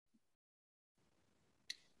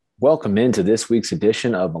Welcome into this week's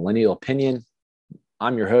edition of Millennial Opinion.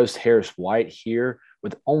 I'm your host, Harris White, here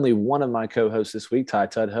with only one of my co-hosts this week, Ty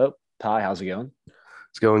Tudhope. Ty, how's it going?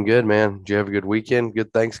 It's going good, man. Did you have a good weekend?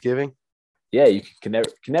 Good Thanksgiving? Yeah, you can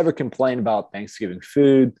never complain about Thanksgiving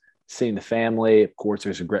food, seeing the family. Of course,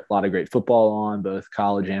 there's a lot of great football on, both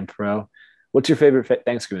college and pro. What's your favorite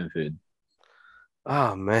Thanksgiving food?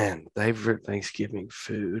 Oh man, favorite Thanksgiving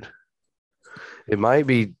food. It might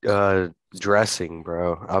be dressing,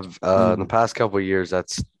 bro. I've in the Mm, past couple of years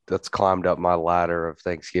that's climbed up my ladder of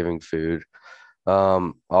Thanksgiving food.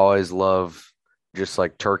 I always love just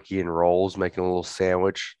like turkey and rolls, making a little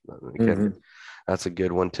sandwich. mhm. That's a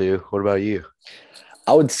good one too. What about you?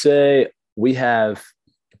 I would say we have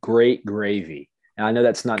great gravy. And I know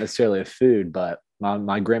that's not necessarily a food, but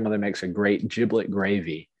my grandmother makes a great giblet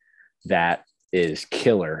gravy that is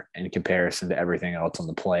killer in comparison to everything else on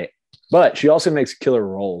the plate. But she also makes killer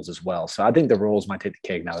rolls as well. So I think the rolls might take the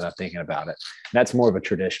cake now that I'm thinking about it. That's more of a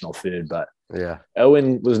traditional food. But Yeah.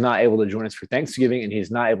 Owen was not able to join us for Thanksgiving, and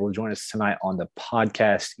he's not able to join us tonight on the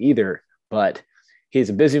podcast either. But he's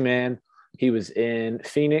a busy man. He was in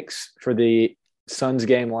Phoenix for the Suns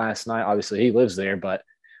game last night. Obviously, he lives there, but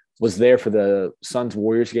was there for the Suns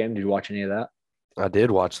Warriors game. Did you watch any of that? I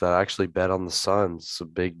did watch that. I actually bet on the Suns. It's a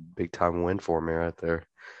big time win for me right there.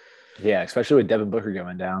 Yeah, especially with Devin Booker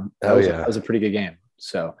going down. That Oh was that yeah. was a pretty good game.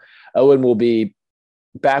 So Owen will be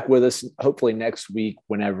back with us hopefully next week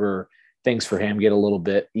whenever things for him get a little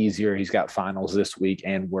bit easier. He's got finals this week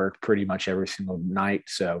and work pretty much every single night.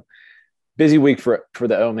 So busy week for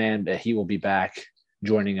the O man, but he will be back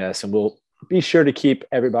joining us, and we'll be sure to keep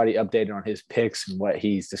everybody updated on his picks and what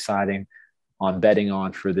he's deciding on betting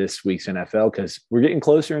on for this week's NFL because we're getting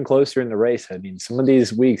closer and closer in the race. I mean, some of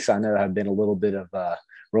these weeks I know have been a little bit of a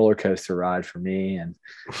roller coaster ride for me, and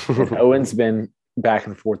Owen's been back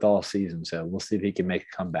and forth all season. So we'll see if he can make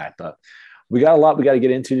a comeback. But we got a lot we got to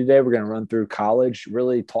get into today. We're going to run through college,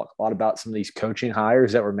 really talk a lot about some of these coaching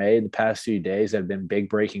hires that were made the past few days that have been big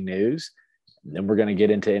breaking news. And then we're going to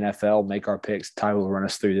get into NFL, make our picks. Ty will run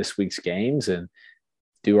us through this week's games and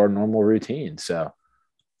do our normal routine. So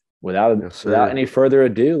without Yes, without sir. any further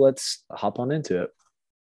ado, let's hop on into it.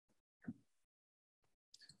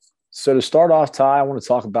 So to start off, Ty, I want to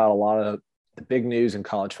talk about a lot of the big news in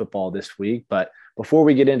college football this week. But before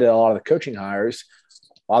we get into a lot of the coaching hires,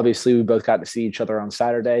 obviously we both got to see each other on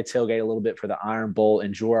Saturday, tailgate a little bit for the Iron Bowl,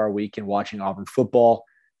 enjoy our weekend watching Auburn football.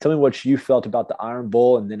 Tell me what you felt about the Iron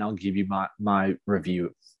Bowl, and then I'll give you my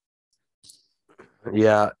review.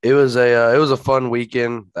 Yeah, it was a fun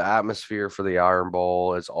weekend. The atmosphere for the Iron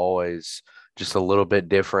Bowl is always just a little bit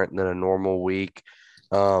different than a normal week.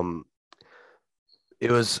 Um, it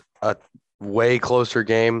was a way closer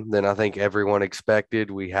game than I think everyone expected.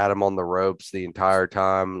 We had them on the ropes the entire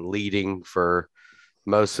time, leading for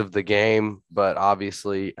most of the game, but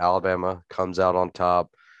obviously Alabama comes out on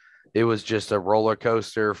top. It was just a roller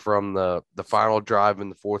coaster from the final drive in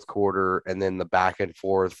the fourth quarter and then the back and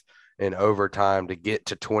forth in overtime to get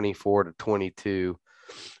to 24-22.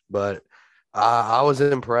 But I was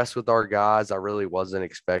impressed with our guys. I really wasn't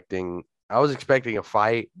expecting. I was expecting a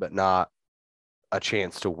fight, but not a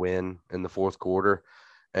chance to win in the fourth quarter.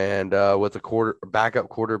 And with a backup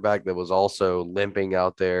quarterback that was also limping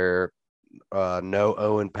out there, no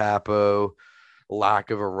Owen Papo, lack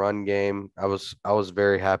of a run game. I was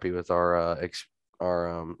very happy with our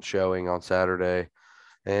showing on Saturday,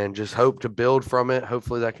 and just hope to build from it.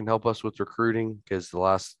 Hopefully that can help us with recruiting because the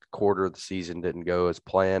last quarter of the season didn't go as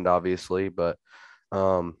planned, obviously. But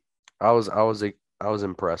um, I was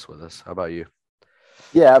impressed with us. How about you?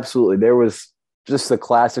 Yeah, absolutely. There was just the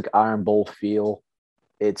classic Iron Bowl feel.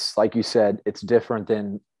 It's like you said, it's different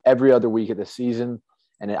than every other week of the season,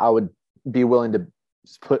 and I would be willing to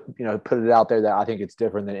put it out there that I think it's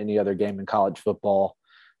different than any other game in college football,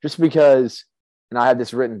 just because. And I have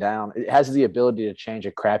this written down. It has the ability to change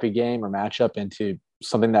a crappy game or matchup into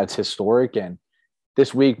something that's historic. And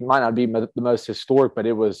this week might not be the most historic, but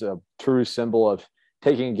it was a true symbol of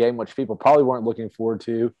taking a game which people probably weren't looking forward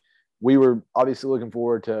to. We were obviously looking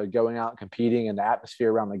forward to going out and competing in the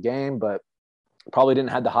atmosphere around the game, but probably didn't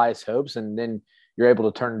have the highest hopes. And then you're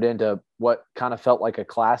able to turn it into what kind of felt like a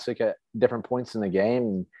classic at different points in the game.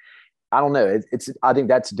 And I don't know. It's I think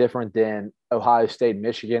that's different than Ohio State,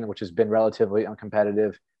 Michigan, which has been relatively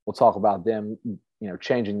uncompetitive. We'll talk about them,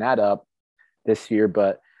 changing that up this year.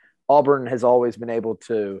 But Auburn has always been able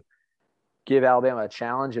to give Alabama a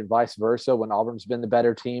challenge and vice versa. When Auburn's been the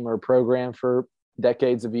better team or program for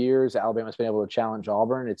decades of years, Alabama's been able to challenge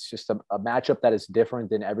Auburn. It's just a matchup that is different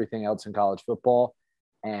than everything else in college football.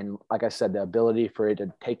 And like I said, the ability for it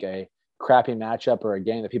to take a crappy matchup or a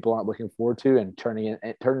game that people aren't looking forward to and turning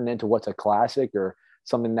it into what's a classic or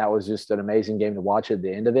something that was just an amazing game to watch at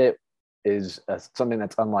the end of it is something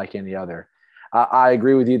that's unlike any other. I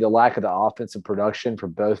agree with you. The lack of the offensive production for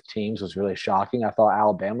both teams was really shocking. I thought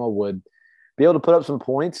Alabama would be able to put up some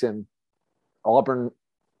points, and Auburn,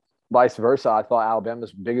 vice versa. I thought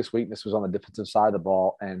Alabama's biggest weakness was on the defensive side of the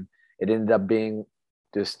ball, and it ended up being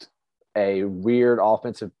just a weird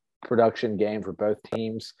offensive production game for both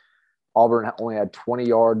teams. Auburn only had 20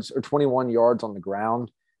 yards or 21 yards on the ground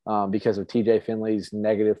because of TJ Finley's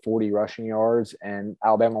negative 40 rushing yards, and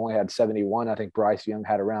Alabama only had 71. I think Bryce Young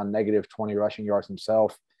had around negative 20 rushing yards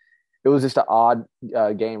himself. It was just an odd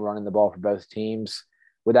game running the ball for both teams.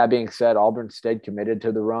 With that being said, Auburn stayed committed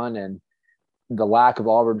to the run, and the lack of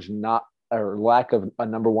lack of a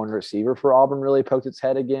number one receiver for Auburn really poked its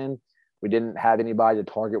head again. We didn't have anybody to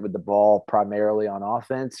target with the ball primarily on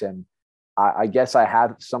offense, and I guess I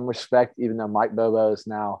have some respect, even though Mike Bobo has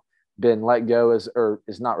now been let go or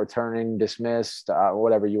is not returning, dismissed,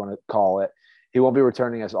 whatever you want to call it. He won't be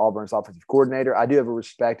returning as Auburn's offensive coordinator. I do have a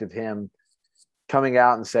respect of him coming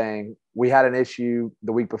out and saying, we had an issue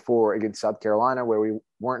the week before against South Carolina where we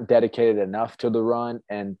weren't dedicated enough to the run,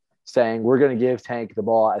 and saying we're going to give Tank the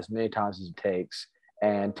ball as many times as it takes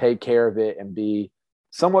and take care of it and be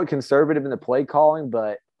somewhat conservative in the play calling.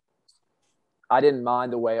 But I didn't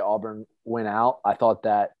mind the way Auburn went out. I thought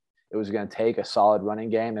that it was going to take a solid running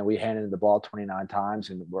game, and we handed the ball 29 times,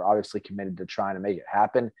 and we're obviously committed to trying to make it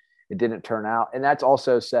happen. It didn't turn out. And that's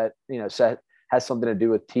also has something to do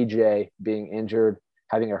with TJ being injured,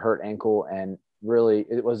 having a hurt ankle, and really,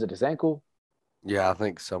 was it his ankle? Yeah, I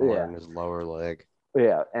think somewhere in his lower leg.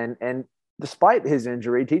 Yeah, and despite his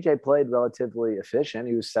injury, TJ played relatively efficient.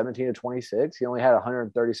 He was 17 to 26. He only had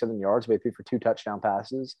 137 yards, but he threw for 2 touchdown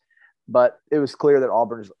passes. But it was clear that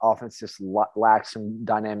Auburn's offense just lacked some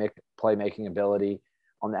dynamic playmaking ability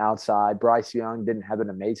on the outside. Bryce Young didn't have an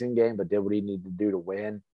amazing game, but did what he needed to do to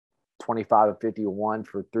win. 25 of 51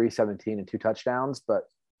 for 317 and 2 touchdowns, but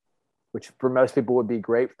which for most people would be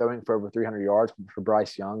great, throwing for over 300 yards. But for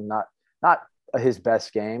Bryce Young, not his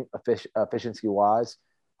best game efficiency-wise.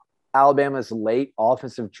 Alabama's late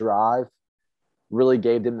offensive drive really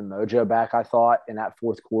gave them the mojo back, I thought, in that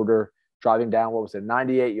fourth quarter, driving down what was a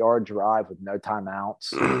 98-yard drive with no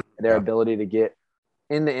timeouts. Their ability to get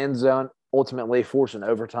in the end zone, ultimately force an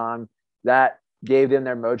overtime, that gave them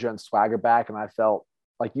their mojo and swagger back. And I felt,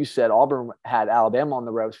 like you said, Auburn had Alabama on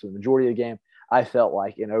the ropes for the majority of the game. I felt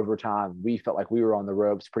like in overtime, we felt like we were on the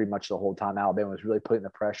ropes pretty much the whole time. Alabama was really putting the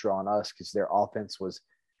pressure on us because their offense was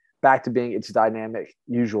back to being its dynamic,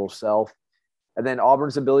 usual self. And then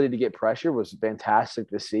Auburn's ability to get pressure was fantastic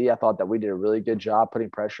to see. I thought that we did a really good job putting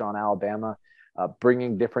pressure on Alabama,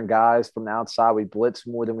 bringing different guys from the outside. We blitzed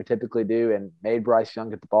more than we typically do and made Bryce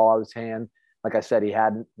Young get the ball out of his hand. Like I said, he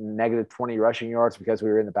had negative 20 rushing yards because we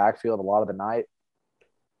were in the backfield a lot of the night.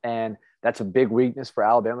 And that's a big weakness for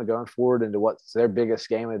Alabama going forward into what's their biggest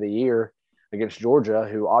game of the year against Georgia,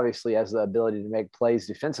 who obviously has the ability to make plays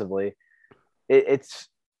defensively. It's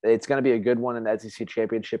going to be a good one in the SEC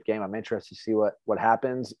championship game. I'm interested to see what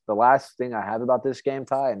happens. The last thing I have about this game,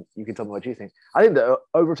 Ty, and you can tell me what you think. I think the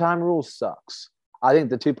overtime rule sucks. I think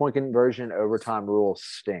the 2-point conversion overtime rule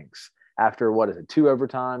stinks. After, 2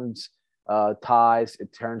 overtimes, ties,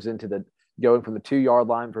 it turns into going from the 2-yard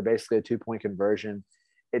line for basically a 2-point conversion.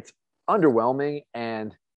 It's underwhelming,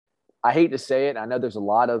 and I hate to say it. I know there's a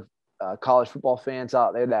lot of college football fans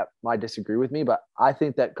out there that might disagree with me, but I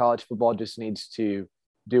think that college football just needs to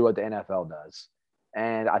do what the NFL does.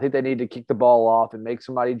 And I think they need to kick the ball off and make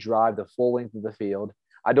somebody drive the full length of the field.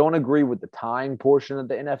 I don't agree with the time portion that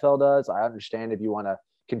the NFL does. I understand if you want to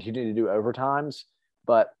continue to do overtimes,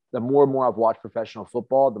 but the more and more I've watched professional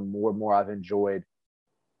football, the more and more I've enjoyed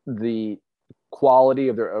the quality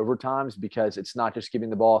of their overtimes, because it's not just giving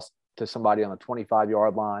the ball to somebody on the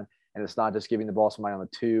 25-yard line, and it's not just giving the ball to somebody on the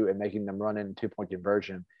 2 and making them run in 2-point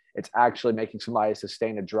conversion. It's actually making somebody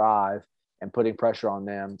sustain a drive and putting pressure on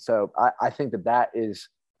them. So I think that is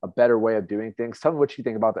a better way of doing things. Tell me what you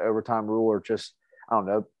think about the overtime rule, or just, I don't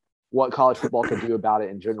know, what college football could do about it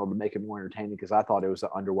in general to make it more entertaining, because I thought it was an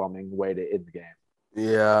underwhelming way to end the game.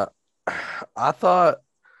 Yeah. I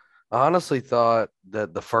honestly thought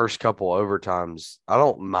that the first couple overtimes, I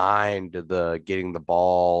don't mind the getting the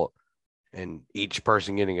ball and each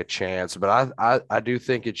person getting a chance, but I do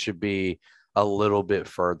think it should be a little bit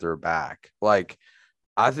further back. Like,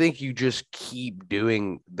 I think you just keep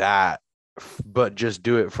doing that, but just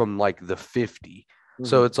do it from like the 50. Mm-hmm.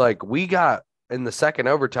 So it's like we got in the second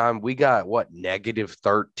overtime, we got negative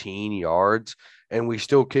 13 yards, and we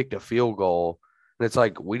still kicked a field goal. And it's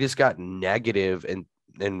like we just got negative, and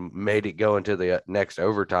and made it go into the next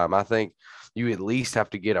overtime. I think you at least have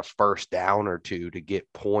to get a first down or two to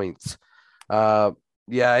get points.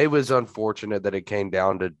 Yeah, it was unfortunate that it came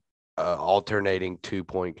down to alternating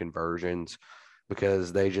 2-point conversions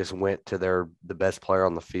because they just went to the best player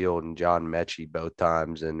on the field and John Mechie both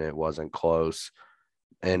times, and it wasn't close.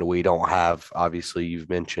 And we don't have, obviously, you've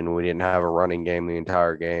mentioned we didn't have a running game the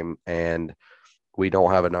entire game, and we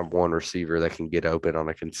don't have a number one receiver that can get open on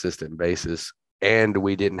a consistent basis. And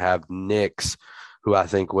we didn't have Nix, who I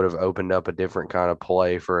think would have opened up a different kind of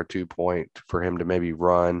play for a 2-point for him to maybe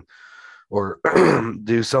run or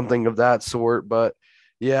do something of that sort. But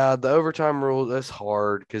yeah, the overtime rule, that's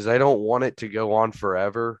hard because they don't want it to go on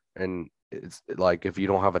forever. And it's like if you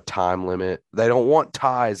don't have a time limit, they don't want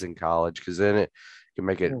ties in college because then it can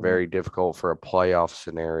make it very difficult for a playoff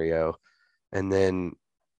scenario. And then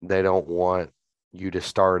they don't want you to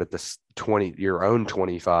start at the your own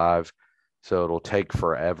 25, so it'll take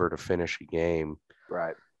forever to finish a game.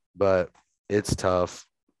 Right. But it's tough.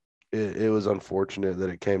 It was unfortunate that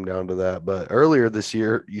it came down to that. But earlier this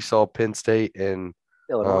year, you saw Penn State and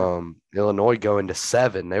Illinois going to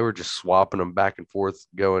 7. They were just swapping them back and forth,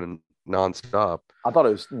 going nonstop. I thought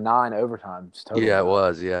it was 9 overtimes total. Yeah, it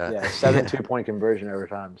was. Yeah. Yeah, 7 2-point conversion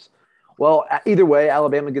overtimes. Well, either way,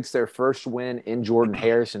 Alabama gets their first win in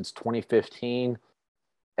Jordan-Hare since 2015.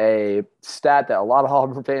 A stat that a lot of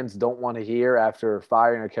Auburn fans don't want to hear after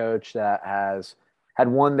firing a coach that had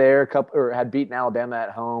won there had beaten Alabama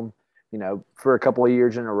at home, for a couple of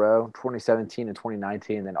years in a row, 2017 and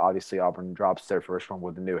 2019. And then obviously Auburn drops their first one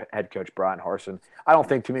with the new head coach, Brian Harsin. I don't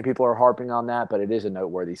think too many people are harping on that, but it is a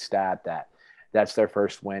noteworthy stat that's their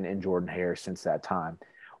first win in Jordan-Hare since that time.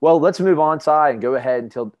 Well, let's move on, Ty, and go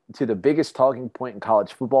ahead to the biggest talking point in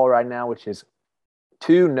college football right now, which is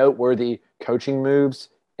 2 noteworthy coaching moves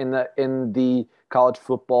in the college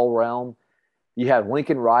football realm. You have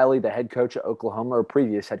Lincoln Riley, the head coach of Oklahoma, or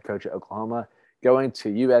previous head coach of Oklahoma, going to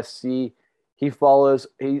USC.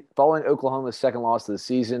 Following Oklahoma's second loss of the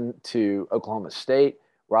season to Oklahoma State.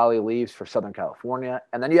 Riley leaves for Southern California.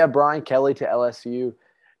 And then you have Brian Kelly to LSU.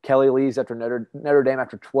 Kelly leaves after Notre Dame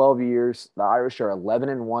after 12 years. The Irish are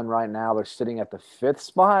 11-1 right now. They're sitting at the 5th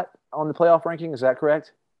spot on the playoff ranking. Is that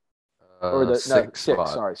correct?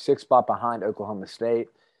 Sixth spot behind Oklahoma State.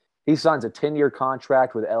 He signs a 10-year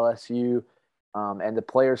contract with LSU, and the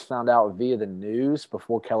players found out via the news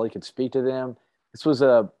before Kelly could speak to them. This was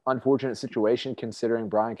an unfortunate situation considering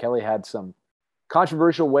Brian Kelly had some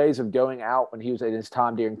controversial ways of going out when he was in his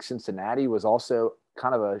time during Cincinnati was also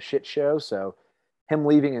kind of a shit show. So him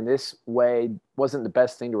leaving in this way wasn't the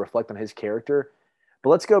best thing to reflect on his character. But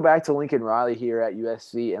let's go back to Lincoln Riley here at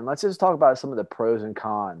USC, and let's just talk about some of the pros and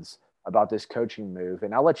cons about this coaching move.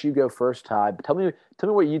 And I'll let you go first, Ty. But tell me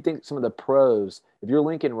what you think some of the pros, if you're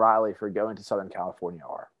Lincoln Riley, for going to Southern California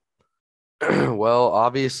are. Well,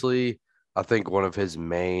 obviously, I think one of his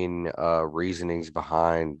main reasonings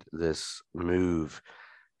behind this move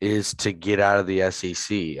is to get out of the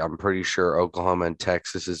SEC. I'm pretty sure Oklahoma and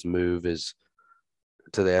Texas's move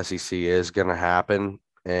to the SEC is going to happen.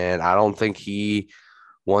 And I don't think he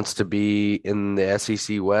wants to be in the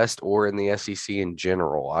SEC West or in the SEC in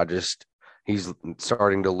general. He's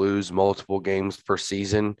starting to lose multiple games per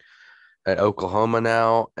season at Oklahoma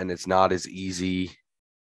now, and it's not as easy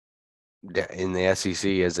in the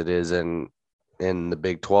SEC as it is in the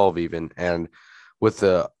Big 12 even. And with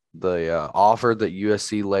the offer that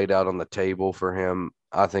USC laid out on the table for him,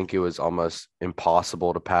 I think it was almost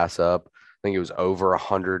impossible to pass up. I think it was over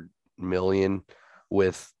 $100 million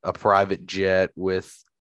with a private jet, with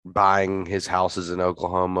buying his houses in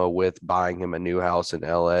Oklahoma, with buying him a new house in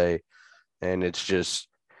LA. And it's just,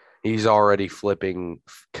 he's already flipping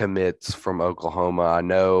commits from Oklahoma. I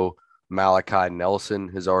know Malachi Nelson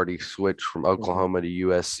has already switched from Oklahoma to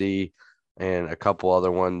USC, and a couple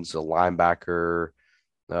other ones, a linebacker,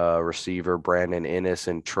 receiver, Brandon Ennis,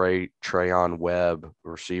 and Trayon Webb,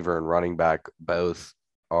 receiver and running back, both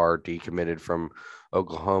are decommitted from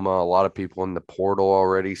Oklahoma. A lot of people in the portal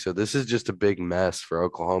already. So this is just a big mess for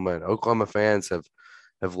Oklahoma, and Oklahoma fans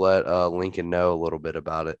have let Lincoln know a little bit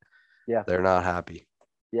about it. Yeah. They're not happy.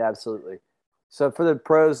 Yeah, absolutely. So for the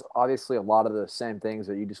pros, obviously a lot of the same things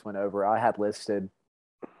that you just went over. I had listed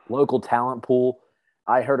local talent pool.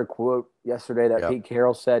 I heard a quote yesterday that Pete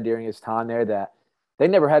Carroll said during his time there that they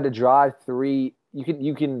never had to drive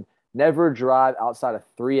you can never drive outside of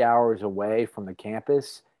 3 hours away from the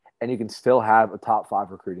campus, and you can still have a top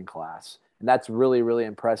 5 recruiting class. And that's really, really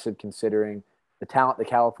impressive considering the talent that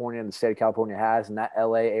California and the state of California has in that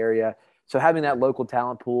LA area. So having that local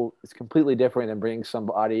talent pool is completely different than bringing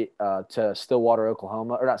somebody to Stillwater,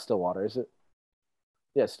 Oklahoma, or not Stillwater, is it?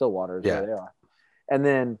 Yeah, Stillwater is where they are. And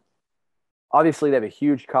then obviously they have a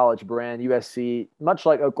huge college brand. USC, much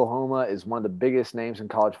like Oklahoma, is one of the biggest names in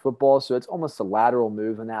college football. So it's almost a lateral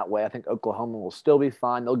move in that way. I think Oklahoma will still be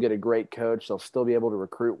fine. They'll get a great coach. They'll still be able to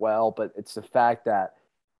recruit well. But it's the fact that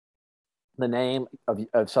the name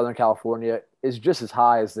of Southern California is just as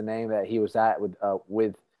high as the name that he was at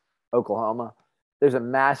with Oklahoma. There's a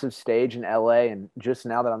massive stage in LA, and just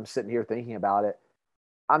now that I'm sitting here thinking about it,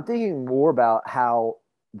 I'm thinking more about how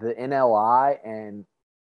the NLI and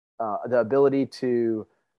the ability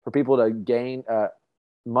for people to gain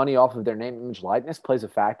money off of their name, image, likeness plays a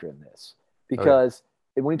factor in this. Oh yeah. Because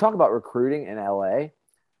when you talk about recruiting in LA,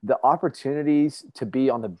 the opportunities to be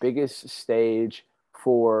on the biggest stage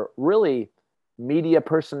for really media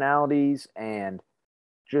personalities and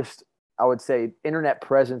just, I would say, internet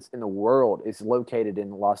presence in the world is located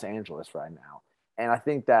in Los Angeles right now. And I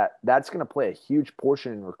think that that's going to play a huge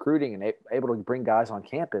portion in recruiting and able to bring guys on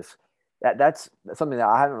campus. That's something that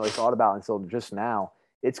I haven't really thought about until just now.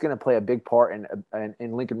 It's going to play a big part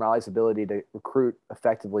in Lincoln Riley's ability to recruit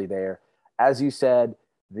effectively there. As you said,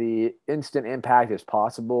 the instant impact is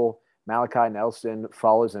possible. Malachi Nelson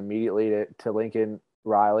follows immediately to Lincoln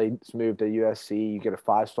Riley's move to USC. You get a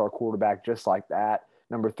 5-star quarterback just like that.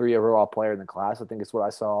 Number 3 overall player in the class, I think is what I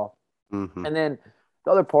saw. Mm-hmm. And then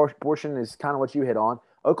the other portion is kind of what you hit on.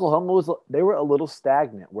 Oklahoma they were a little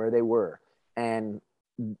stagnant where they were. And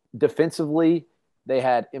defensively, they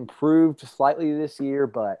had improved slightly this year,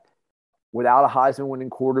 but without a Heisman winning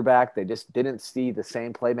quarterback, they just didn't see the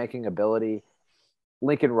same playmaking ability.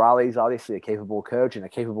 Lincoln Riley is obviously a capable coach and a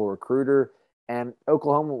capable recruiter, and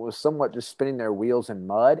Oklahoma was somewhat just spinning their wheels in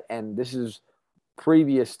mud. And this is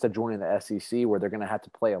previous to joining the SEC, where they're going to have to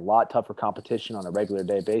play a lot tougher competition on a regular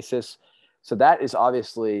day basis. So that is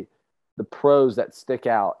obviously the pros that stick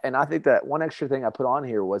out. And I think that one extra thing I put on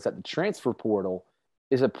here was that the transfer portal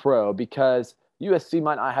is a pro, because USC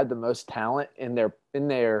might not have the most talent in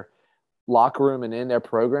their locker room and in their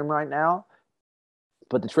program right now,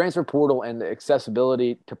 but the transfer portal and the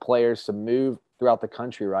accessibility to players to move throughout the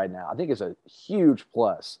country right now, I think is a huge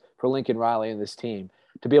plus for Lincoln Riley and this team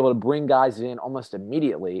to be able to bring guys in almost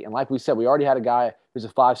immediately. And like we said, we already had a guy who's a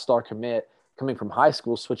 5-star commit coming from high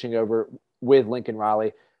school switching over with Lincoln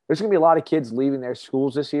Riley. There's going to be a lot of kids leaving their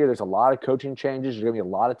schools this year. There's a lot of coaching changes. There's going to be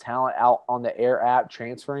a lot of talent out on the Air app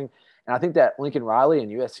transferring. And I think that Lincoln Riley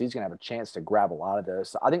and USC is going to have a chance to grab a lot of those.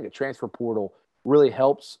 So I think the transfer portal really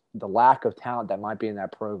helps the lack of talent that might be in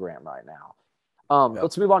that program right now. Yep.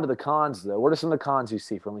 Let's move on to the cons, though. What are some of the cons you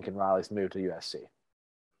see for Lincoln Riley's move to USC?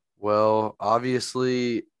 Well,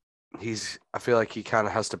 obviously, I feel like he kind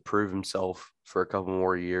of has to prove himself for a couple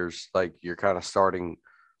more years. Like, you're kind of starting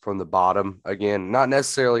from the bottom again, not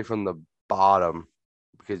necessarily from the bottom,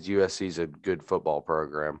 because USC is a good football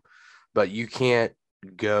program, but you can't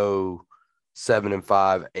go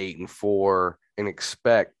 7-5, 8-4, and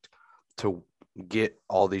expect to get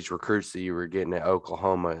all these recruits that you were getting at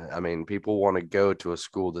Oklahoma. I mean, people want to go to a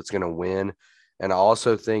school that's going to win. And I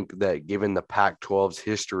also think that given the Pac-12's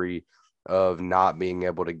history of not being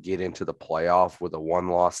able to get into the playoff with a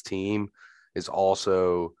one-loss team is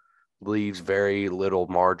also leaves very little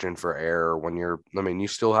margin for error when you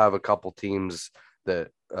still have a couple teams that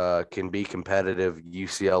can be competitive,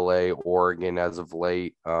 UCLA, Oregon as of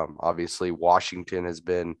late. Obviously, Washington has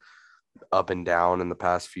been up and down in the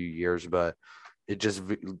past few years, but it just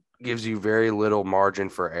gives you very little margin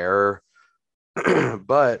for error.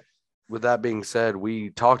 But with that being said, we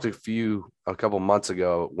talked a couple months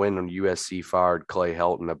ago when USC fired Clay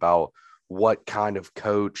Helton about what kind of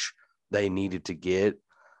coach they needed to get,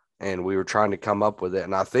 and we were trying to come up with it.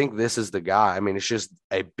 And I think this is the guy. I mean, it's just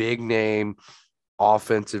a big name,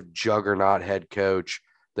 offensive juggernaut head coach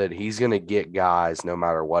that he's going to get guys no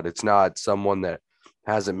matter what. It's not someone that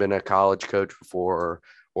hasn't been a college coach before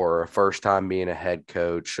or a first time being a head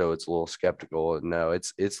coach, so it's a little skeptical. No,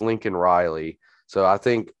 it's Lincoln Riley. So I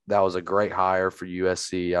think that was a great hire for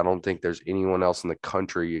USC. I don't think there's anyone else in the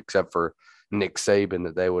country except for Nick Saban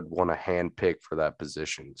that they would want to handpick for that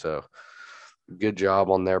position. So good job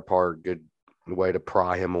on their part. Good way to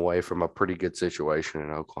pry him away from a pretty good situation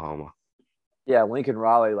in Oklahoma. Yeah, Lincoln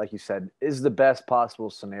Riley, like you said, is the best possible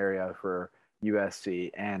scenario for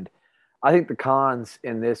USC. And I think the cons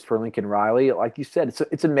in this for Lincoln Riley, like you said,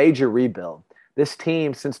 it's a major rebuild. This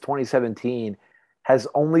team since 2017 has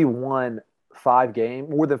only won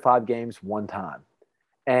more than 5 games one time.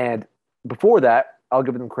 And before that, I'll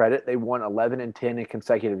give them credit. They won 11-10 in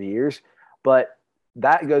consecutive years. But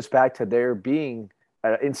that goes back to there being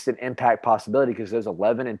an instant impact possibility, because those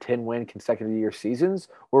 11-10 win consecutive year seasons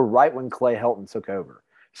were right when Clay Helton took over.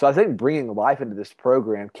 So I think bringing life into this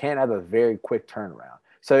program can have a very quick turnaround.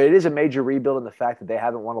 So it is a major rebuild in the fact that they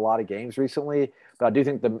haven't won a lot of games recently. But I do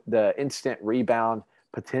think the instant rebound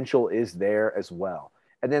potential is there as well.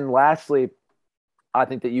 And then lastly, I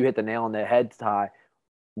think that you hit the nail on the head, Ty.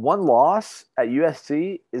 One loss at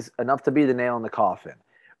USC is enough to be the nail in the coffin.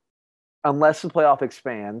 Unless the playoff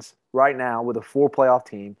expands, right now with a 4 playoff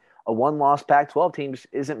team, a one-loss Pac-12 team just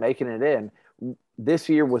isn't making it in. This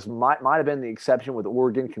year might have been the exception with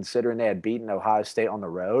Oregon, considering they had beaten Ohio State on the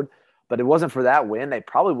road. But it wasn't for that win, they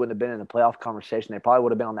probably wouldn't have been in the playoff conversation. They probably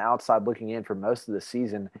would have been on the outside looking in for most of the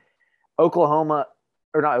season. Oklahoma,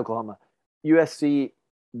 or not Oklahoma, USC,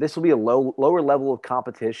 this will be a lower level of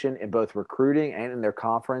competition in both recruiting and in their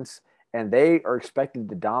conference, and they are expected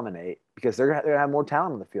to dominate because they're going to have more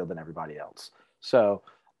talent on the field than everybody else. So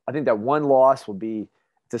I think that one loss will be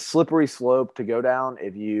it's a slippery slope to go down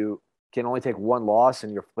if you can only take one loss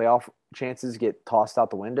and your playoff chances get tossed out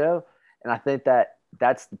the window. And I think that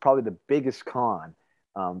that's probably the biggest con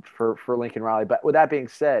for Lincoln Riley. But with that being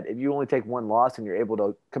said, if you only take one loss and you're able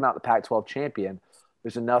to come out the Pac-12 champion,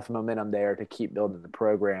 there's enough momentum there to keep building the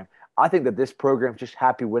program. I think that this program's just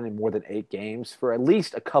happy winning more than 8 games for at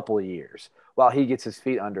least a couple of years while he gets his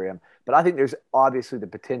feet under him. But I think there's obviously the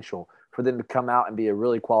potential for them to come out and be a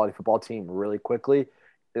really quality football team really quickly,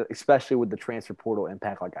 especially with the transfer portal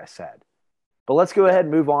impact, like I said. But let's go ahead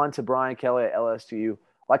and move on to Brian Kelly at LSU.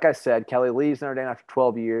 Like I said, Kelly leaves Notre Dame after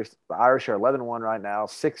 12 years. The Irish are 11-1 right now,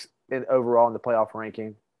 6th overall in the playoff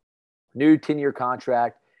ranking. New 10-year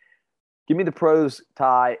contract. Give me the pros,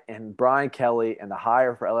 Ty, and Brian Kelly and the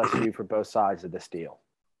hire for LSU for both sides of this deal.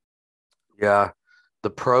 Yeah.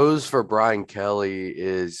 The pros for Brian Kelly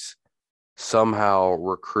is somehow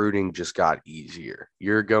recruiting just got easier.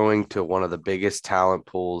 You're going to one of the biggest talent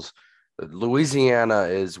pools. Louisiana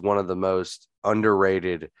is one of the most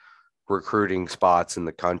underrated recruiting spots in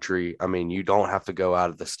the country. I mean, you don't have to go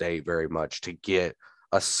out of the state very much to get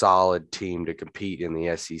a solid team to compete in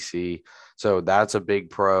the SEC. So that's a big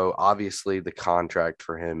pro. Obviously, the contract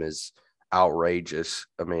for him is outrageous.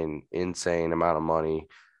 I mean, insane amount of money.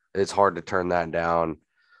 It's hard to turn that down.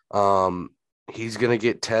 He's going to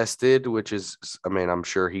get tested, which is, I mean, I'm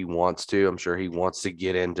sure he wants to. I'm sure he wants to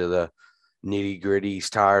get into the nitty gritty. He's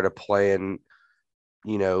tired of playing,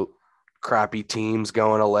 you know, crappy teams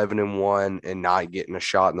going 11-1 and not getting a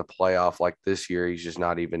shot in the playoff like this year. He's just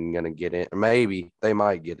not even going to get in. Maybe they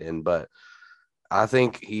might get in, but I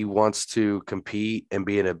think he wants to compete and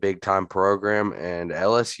be in a big time program. And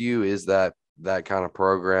LSU is that kind of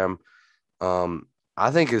program.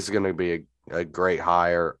 I think it's going to be a great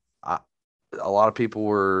hire. A lot of people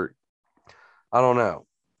were, I don't know,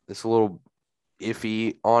 it's a little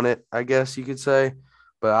iffy on it, I guess you could say.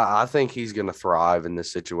 But I think he's going to thrive in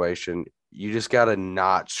this situation. You just got to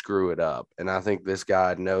not screw it up. And I think this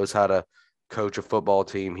guy knows how to coach a football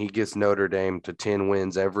team. He gets Notre Dame to 10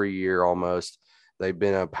 wins every year almost. They've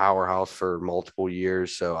been a powerhouse for multiple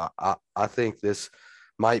years. So I think this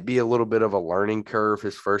might be a little bit of a learning curve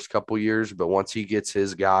his first couple years. But once he gets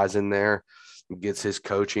his guys in there, gets his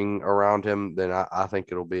coaching around him, then I think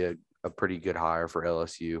it'll be a pretty good hire for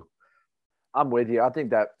LSU. I'm with you. I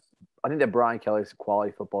think that Brian Kelly is a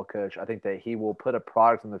quality football coach. I think that he will put a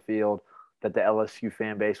product on the field that the LSU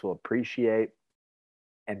fan base will appreciate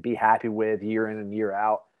and be happy with year in and year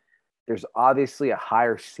out. There's obviously a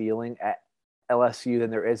higher ceiling at LSU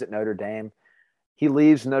than there is at Notre Dame. He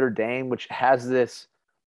leaves Notre Dame, which has this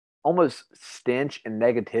almost stench and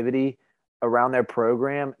negativity around their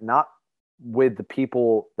program, not with the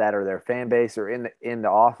people that are their fan base or in the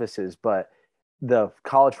offices, but the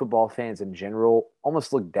college football fans in general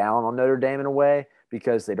almost look down on Notre Dame in a way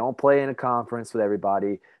because they don't play in a conference with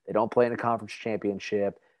everybody. They don't play in a conference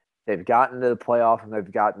championship. They've gotten to the playoff and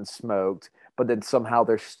they've gotten smoked, but then somehow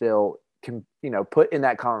they're still put in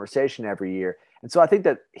that conversation every year. And so I think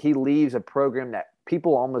that he leaves a program that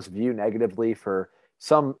people almost view negatively for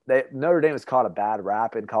Notre Dame has caught a bad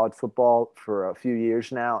rap in college football for a few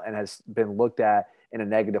years now and has been looked at in a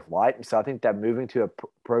negative light. And so I think that moving to a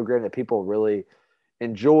program that people really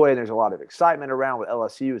enjoy and there's a lot of excitement around with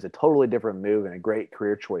LSU is a totally different move and a great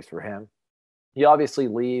career choice for him. He obviously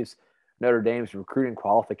leaves Notre Dame's recruiting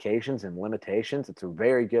qualifications and limitations. It's a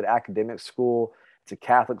very good academic school. It's a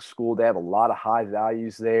Catholic school. They have a lot of high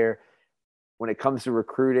values there. When it comes to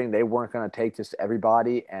recruiting, they weren't going to take just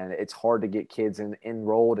everybody, and it's hard to get kids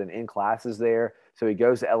enrolled and in classes there. So he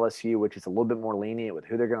goes to LSU, which is a little bit more lenient with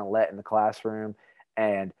who they're going to let in the classroom.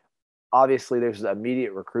 And obviously, there's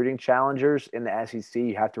immediate recruiting challengers in the SEC.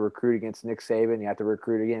 You have to recruit against Nick Saban. You have to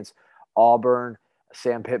recruit against Auburn,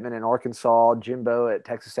 Sam Pittman in Arkansas, Jimbo at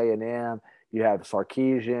Texas A&M. You have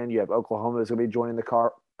Sarkisian. You have Oklahoma that's going to be joining the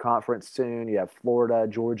conference soon. You have Florida,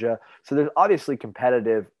 Georgia. So there's obviously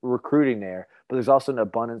competitive recruiting there, but there's also an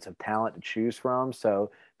abundance of talent to choose from.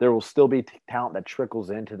 So there will still be talent that trickles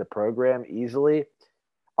into the program easily.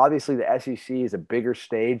 Obviously, the SEC is a bigger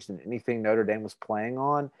stage than anything Notre Dame was playing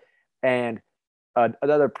on. And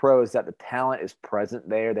another pro is that the talent is present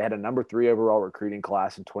there. They had a number 3 overall recruiting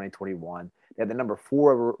class in 2021. They had the number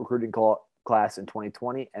 4 recruiting class in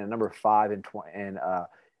 2020 and a number 5 in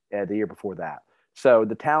the year before that. So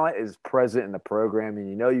the talent is present in the program, and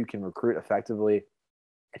you know you can recruit effectively.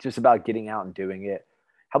 It's just about getting out and doing it.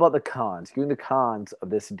 How about the cons? Give me the cons of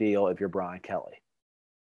this deal if you're Brian Kelly.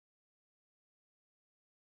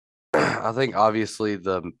 I think obviously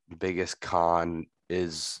the biggest con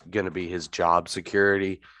is going to be his job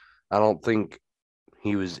security. I don't think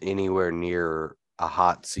he was anywhere near a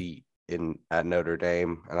hot seat in at Notre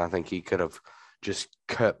Dame, and I think he could have just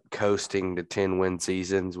kept coasting to 10-win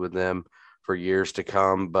seasons with them for years to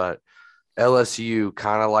come. But LSU,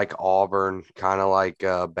 kind of like Auburn, kind of like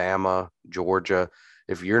Bama, Georgia,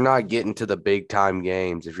 if you're not getting to the big time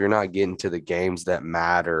games, if you're not getting to the games that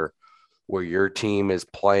matter, where your team is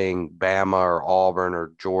playing Bama or Auburn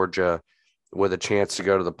or Georgia with a chance to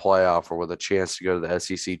go to the playoff or with a chance to go to the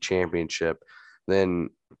SEC championship, then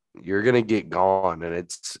you're going to get gone. And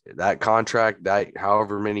it's that contract, that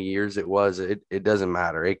however many years it was, it doesn't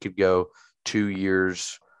matter. It could go 2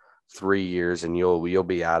 years, 3 years, and you'll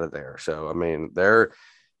be out of there. So, I mean, the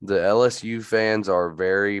LSU fans are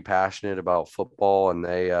very passionate about football, and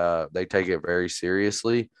they take it very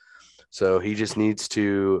seriously. So he just needs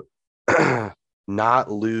to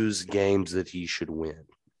not lose games that he should win.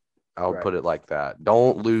 I'll put it like that.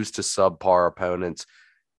 Don't lose to subpar opponents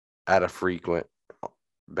at a frequent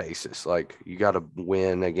basis. Like, you got to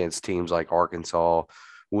win against teams like Arkansas,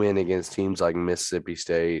 win against teams like Mississippi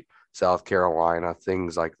State, South Carolina,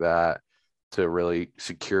 things like that to really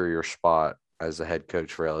secure your spot as the head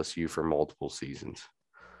coach for LSU for multiple seasons.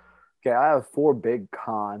 Okay, I have 4 big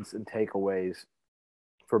cons and takeaways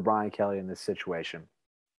for Brian Kelly in this situation.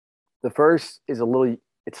 The first is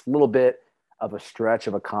it's a little bit of a stretch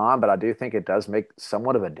of a con, but I do think it does make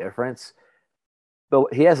somewhat of a difference.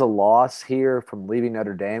 But he has a loss here from leaving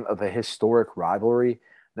Notre Dame of a historic rivalry.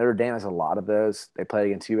 Notre Dame has a lot of those. They play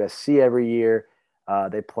against USC every year.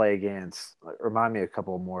 They play against, remind me a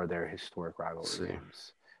couple more of their historic rivalry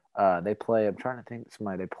games. They play, I'm trying to think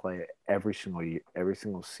somebody they play every single year, every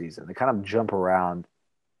single season. They kind of jump around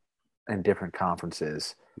in different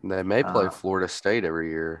conferences. They may play Florida State every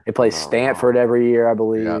year. They play Stanford every year, I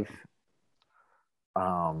believe. Yep.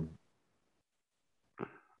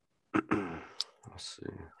 Let's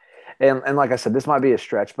see. And like I said, this might be a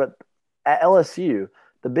stretch, but at LSU,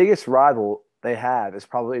 the biggest rival they have is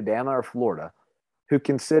probably Bama or Florida, who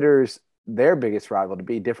considers their biggest rival to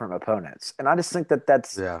be different opponents. And I just think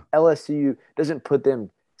that's LSU doesn't put them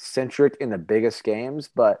centric in the biggest games,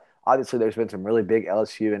 but obviously there's been some really big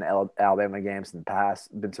LSU and Alabama games in the past,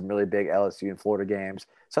 been some really big LSU and Florida games.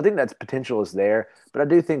 So I think that potential is there, but I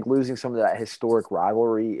do think losing some of that historic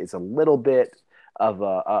rivalry is a little bit of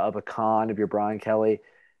a con if you're Brian Kelly.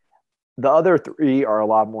 The other 3 are a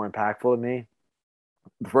lot more impactful to me.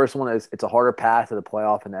 The first one is it's a harder path to the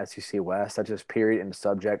playoff in the SEC West. That's just period in the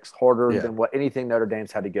subjects. Harder than what anything Notre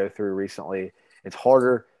Dame's had to go through recently. It's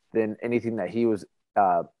harder than anything that he was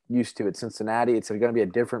used to at Cincinnati. It's going to be a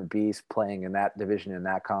different beast playing in that division, in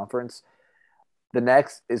that conference. The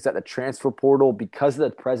next is that the transfer portal, because of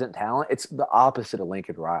the present talent, it's the opposite of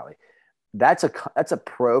Lincoln Riley. That's a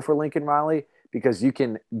pro for Lincoln Riley because you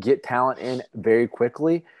can get talent in very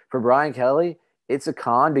quickly. For Brian Kelly, it's a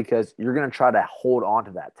con because you're going to try to hold on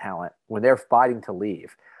to that talent when they're fighting to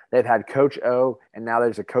leave. They've had Coach O, and now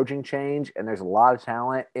there's a coaching change, and there's a lot of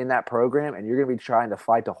talent in that program, and you're going to be trying to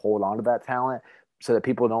fight to hold on to that talent so that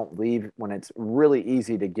people don't leave when it's really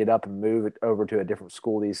easy to get up and move it over to a different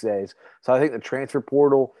school these days. So I think the transfer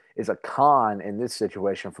portal is a con in this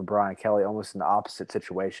situation for Brian Kelly, almost in the opposite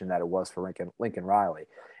situation that it was for Lincoln Riley.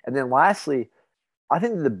 And then lastly, I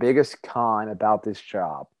think the biggest con about this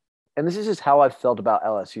job, and this is just how I've felt about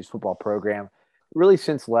LSU's football program really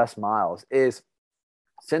since Les Miles, is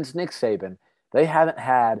since Nick Saban, they haven't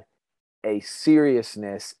had a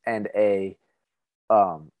seriousness and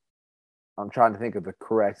I'm trying to think of the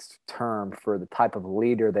correct term for the type of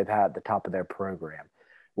leader they've had at the top of their program.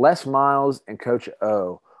 Les Miles and Coach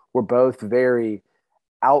O were both very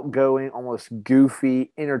outgoing, almost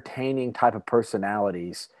goofy, entertaining type of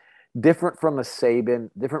personalities. Different from a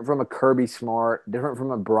Saban, different from a Kirby Smart, different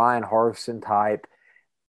from a Brian Harsin type.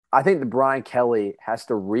 I think that Brian Kelly has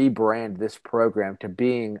to rebrand this program to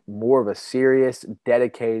being more of a serious,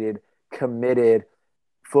 dedicated, committed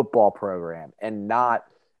football program and not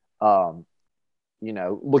um,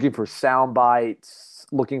 looking for sound bites,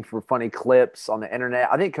 looking for funny clips on the internet.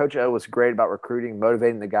 I think Coach O was great about recruiting,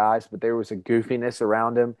 motivating the guys, but there was a goofiness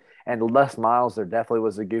around him. And Les Miles, there definitely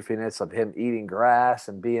was a goofiness of him eating grass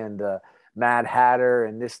and being the Mad Hatter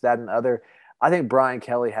and this, that, and other. I think Brian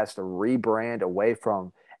Kelly has to rebrand away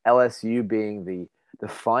from LSU being the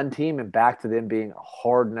fun team and back to them being a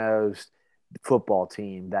hard nosed football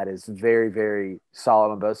team that is very, very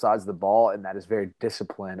solid on both sides of the ball and that is very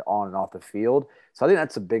disciplined on and off the field. So I think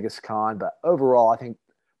that's the biggest con. But overall, I think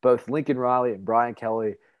both Lincoln Riley and Brian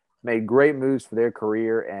Kelly made great moves for their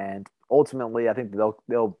career, and ultimately, I think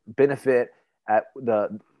they'll benefit at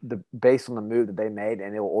the based on the move that they made,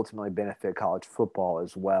 and it will ultimately benefit college football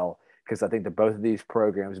as well. Because I think that both of these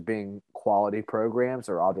programs, being quality programs,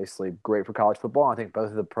 are obviously great for college football. I think both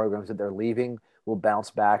of the programs that they're leaving will bounce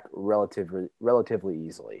back relatively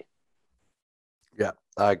easily. Yeah,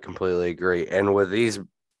 I completely agree. And with these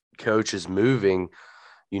coaches moving,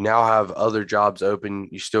 you now have other jobs open.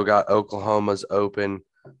 You still got Oklahoma's open.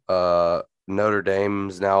 Notre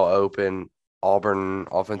Dame's now open. Auburn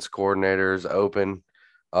offense coordinator is open.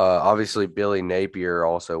 Obviously, Billy Napier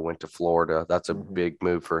also went to Florida. That's a big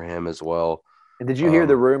move for him as well. And did you hear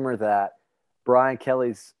the rumor that Brian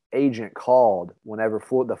Kelly's agent called whenever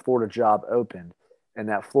the Florida job opened, and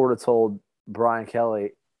that Florida told Brian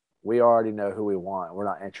Kelly, "We already know who we want. We're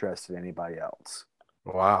not interested in anybody else."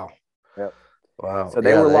 Wow. Yep. Wow. So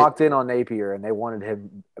they were locked in on Napier, and they wanted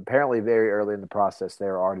him. Apparently, very early in the process, they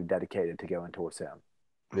were already dedicated to going towards him.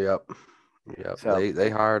 Yep. So, they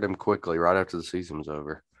hired him quickly right after the season was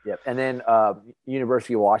over. Yep. And then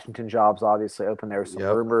University of Washington jobs obviously open. There were some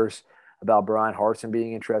rumors about Brian Harsin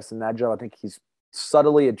being interested in that job. I think he's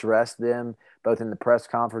subtly addressed them both in the press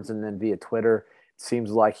conference and then via Twitter. It seems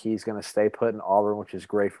like he's going to stay put in Auburn, which is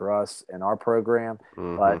great for us in our program.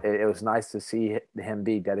 Mm-hmm. But it was nice to see him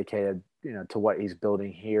be dedicated, to what he's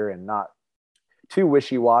building here and not too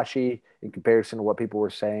wishy-washy in comparison to what people were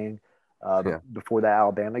saying before that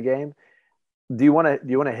Alabama game. Do you want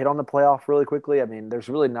to hit on the playoff really quickly? I mean, there's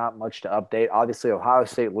really not much to update. Obviously, Ohio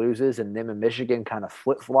State loses, and them and Michigan kind of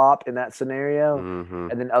flip flop in that scenario.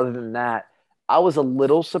 Mm-hmm. And then, other than that, I was a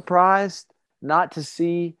little surprised not to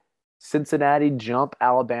see Cincinnati jump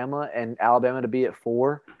Alabama and Alabama to be at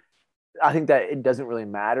 4. I think that it doesn't really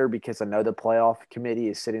matter because I know the playoff committee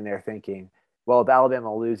is sitting there thinking, well, if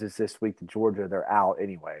Alabama loses this week to Georgia, they're out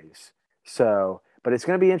anyways. So, but it's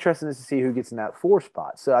going to be interesting to see who gets in that 4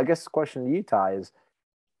 spot. So I guess the question to you, Ty, is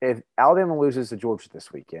if Alabama loses to Georgia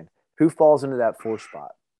this weekend, who falls into that 4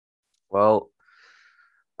 spot? Well,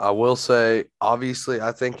 I will say, obviously,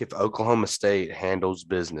 I think if Oklahoma State handles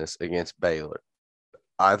business against Baylor,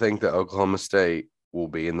 I think that Oklahoma State will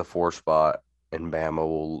be in the 4 spot and Bama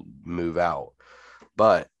will move out.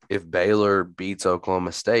 But if Baylor beats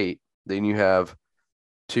Oklahoma State, then you have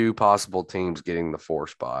 2 possible teams getting the 4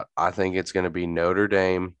 spot. I think it's going to be Notre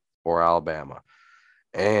Dame or Alabama.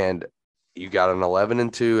 And you got an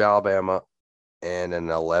 11-2 Alabama and an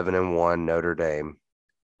 11-1 Notre Dame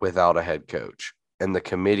without a head coach. And the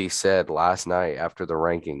committee said last night after the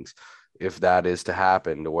rankings, if that is to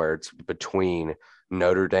happen to where it's between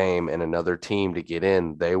Notre Dame and another team to get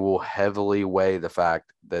in, they will heavily weigh the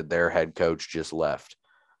fact that their head coach just left.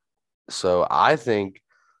 So I think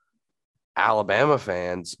Alabama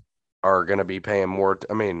fans are going to be paying more.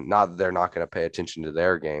 I mean, not that they're not going to pay attention to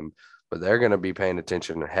their game, but they're going to be paying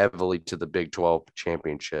attention heavily to the Big 12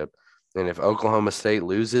 championship. And if Oklahoma State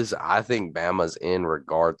loses, I think Bama's in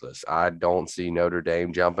regardless. I don't see Notre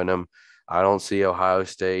Dame jumping them. I don't see Ohio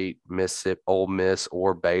State, Mississippi, Ole Miss,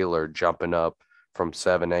 or Baylor jumping up from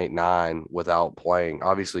 7, 8, 9 without playing.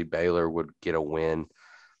 Obviously, Baylor would get a win.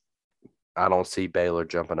 I don't see Baylor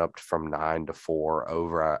jumping up from 9-4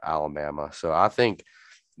 over Alabama. So I think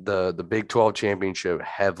the Big 12 championship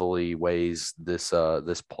heavily weighs this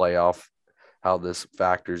playoff, how this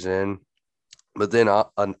factors in. But then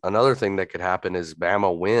another thing that could happen is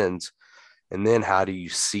Bama wins, and then how do you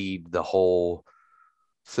seed the whole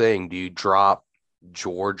thing? Do you drop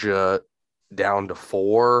Georgia down to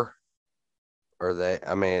 4? Or they?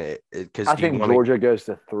 I mean, because I think Georgia goes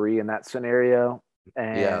to 3 in that scenario,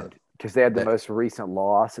 and because they had the most recent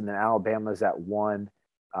loss, and then Alabama's at 1.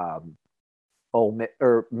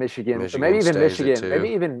 Michigan, or maybe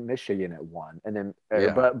even Michigan at 1, and then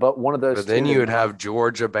but one of those. But then you would have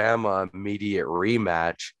Georgia Bama immediate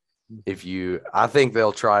rematch. I think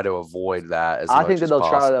they'll try to avoid that I think that they'll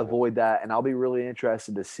try to avoid that, and I'll be really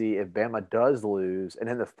interested to see if Bama does lose, and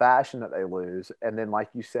in the fashion that they lose, and then like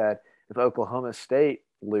you said, if Oklahoma State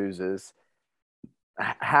loses,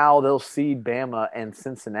 how they'll seed Bama and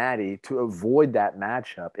Cincinnati to avoid that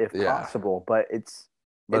matchup if possible. But it's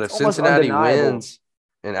But it's if almost Cincinnati undeniable. wins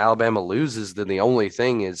and Alabama loses, then the only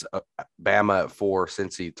thing is Bama at 4,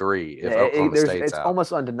 Cincy 3 if Oklahoma State's It's out.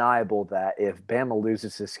 almost undeniable that if Bama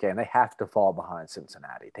loses this game, they have to fall behind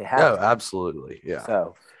Cincinnati. They have No, to. absolutely. Yeah.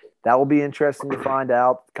 So that will be interesting to find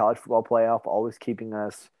out. College football playoff always keeping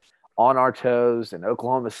us on our toes, and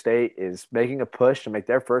Oklahoma State is making a push to make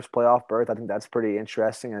their first playoff berth. I think that's pretty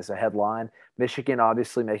interesting as a headline. Michigan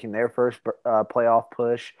obviously making their first playoff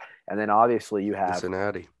push, and then obviously you have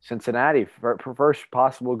Cincinnati. Cincinnati, first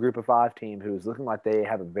possible Group of Five team, who's looking like they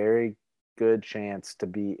have a very good chance to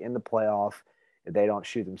be in the playoff if they don't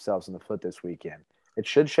shoot themselves in the foot this weekend. It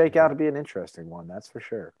should shake out to be an interesting one, that's for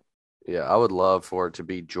sure. Yeah, I would love for it to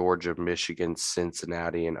be Georgia, Michigan,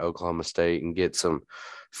 Cincinnati, and Oklahoma State and get some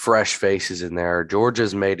fresh faces in there.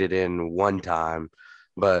 Georgia's made it in one time,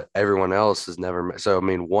 but everyone else has never. So, I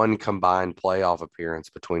mean, one combined playoff appearance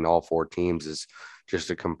between all four teams is just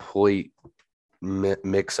a complete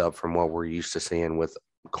mix up from what we're used to seeing with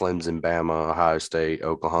Clemson, Bama, Ohio State,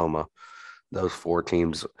 Oklahoma. Those four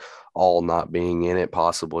teams all not being in it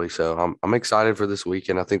possibly. So I'm excited for this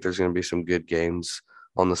weekend. I think there's going to be some good games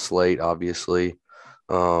on the slate, obviously.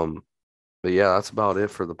 But yeah, that's about it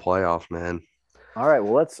for the playoff, man. All right,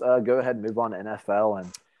 well, let's go ahead and move on to NFL.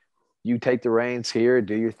 And you take the reins here,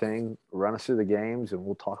 do your thing, run us through the games, and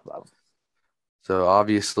we'll talk about them. So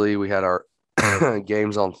obviously we had our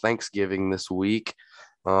games on Thanksgiving this week.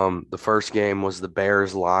 The first game was the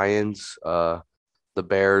Bears Lions. The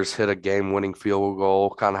Bears hit a game-winning field goal,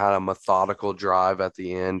 kind of had a methodical drive at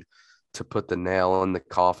the end to put the nail in the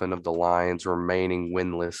coffin of the Lions remaining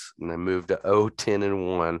winless, and they moved to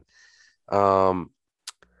 0-10-1.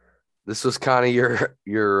 This was kind of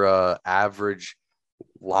your average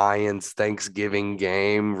Lions Thanksgiving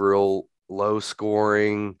game, real low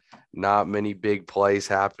scoring, not many big plays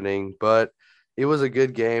happening, but it was a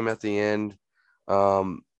good game at the end.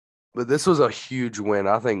 But this was a huge win,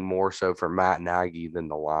 I think more so for Matt Nagy than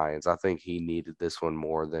the Lions. I think he needed this one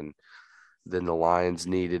more than the Lions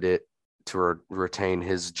needed it to retain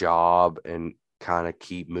his job and kind of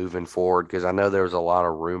keep moving forward, because I know there was a lot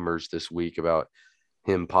of rumors this week about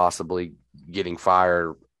him possibly getting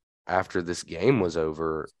fired after this game was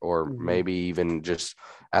over, or maybe even just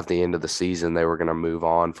at the end of the season they were going to move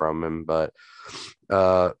on from him. But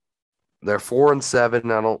they're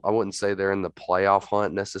 4-7. I wouldn't say they're in the playoff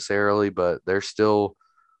hunt necessarily, but they're still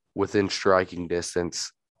within striking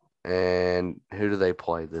distance. And who do they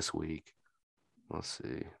play this week? Let's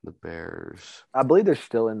see, the Bears. I believe they're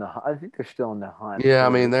still in the. I think they're still in the hunt. Yeah, I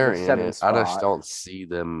mean for they're the in seventh it. I just spot. don't see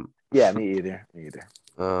them. Yeah, me either. Me either.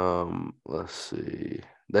 Let's see.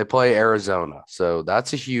 They play Arizona, so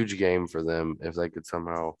that's a huge game for them if they could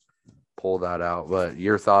somehow pull that out. But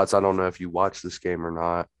your thoughts? I don't know if you watched this game or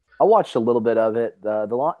not. I watched a little bit of it.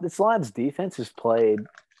 This Lions defense has played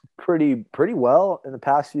pretty well in the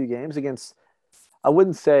past few games against, I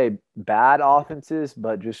wouldn't say bad offenses,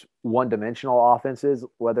 but just one-dimensional offenses.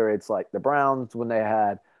 Whether it's like the Browns when they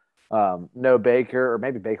had no Baker, or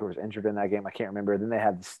maybe Baker was injured in that game, I can't remember. Then they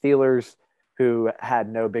had the Steelers who had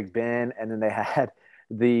no Big Ben, and then they had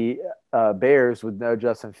the Bears with no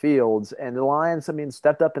Justin Fields. And the Lions, I mean,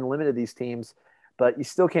 stepped up and limited these teams, but you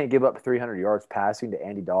still can't give up 300 yards passing to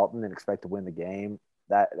Andy Dalton and expect to win the game.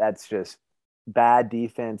 That's just bad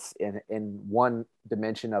defense in one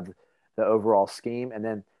dimension of the overall scheme. And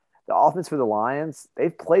then the offense for the Lions,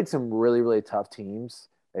 they've played some really tough teams.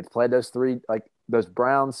 They've played those three, like those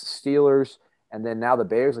Browns, Steelers, and then now the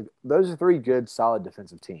Bears. Like, those are three good, solid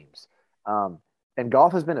defensive teams. And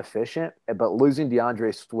Goff has been efficient, but losing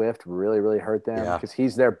DeAndre Swift really hurt them, Yeah. because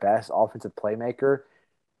he's their best offensive playmaker.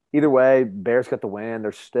 Either way, Bears got the win.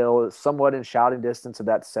 They're still somewhat in shouting distance of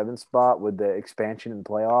that 7th spot with the expansion in the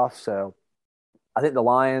playoffs. So I think the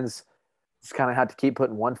Lions just kind of have to keep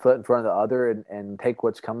putting one foot in front of the other and take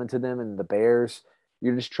what's coming to them. And the Bears,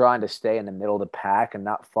 you're just trying to stay in the middle of the pack and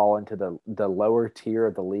not fall into the lower tier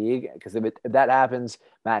of the league. Because if that happens,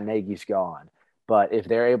 Matt Nagy's gone. But if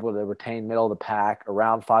they're able to retain middle of the pack,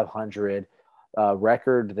 around 500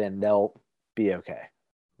 record, then they'll be okay.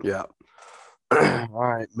 Yeah. All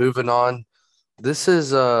right, moving on. This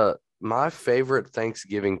is my favorite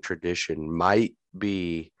Thanksgiving tradition might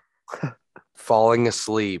be falling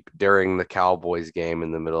asleep during the Cowboys game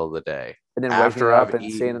in the middle of the day. And then waking After up I've and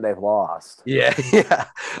seeing eaten, that they've lost. yeah,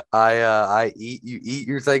 yeah. You eat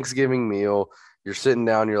your Thanksgiving meal, you're sitting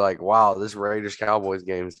down, you're like, wow, this Raiders Cowboys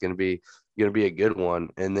game is gonna be a good one.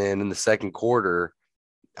 And then in the second quarter,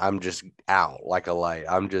 I'm just out like a light.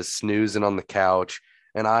 I'm just snoozing on the couch.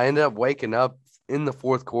 And I ended up waking up in the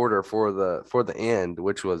fourth quarter for the end,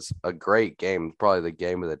 which was a great game, probably the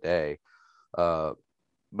game of the day.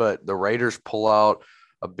 But the Raiders pull out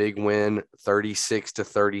a big win,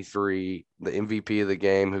 36-33. The MVP of the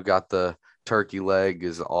game, who got the turkey leg,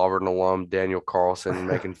 is Auburn alum Daniel Carlson,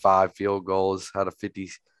 making 5 field goals, had a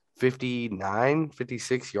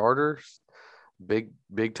 56 yarder,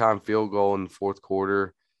 big time field goal in the fourth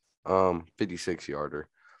quarter, 56 yarder.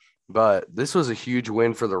 But this was a huge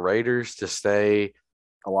win for the Raiders to stay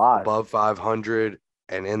alive, above 500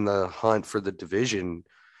 and in the hunt for the division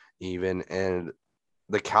even. And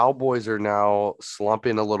the Cowboys are now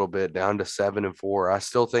slumping a little bit, down to 7-4. I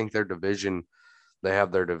still think they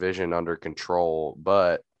have their division under control,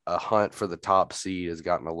 but a hunt for the top seed has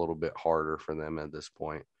gotten a little bit harder for them at this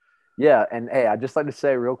point. Yeah, and hey, I'd just like to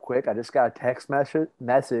say real quick, I just got a text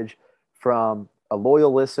message from a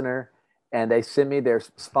loyal listener, and they sent me their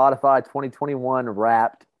Spotify 2021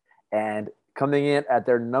 Wrapped, and coming in at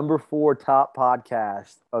their number 4 top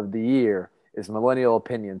podcast of the year is Millennial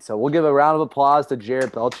Opinion. So we'll give a round of applause to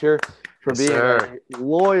Jared Belcher for being a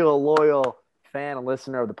loyal fan and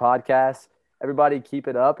listener of the podcast. Everybody keep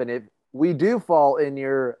it up, and if we do fall in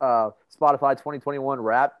your Spotify 2021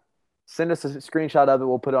 Wrapped, send us a screenshot of it.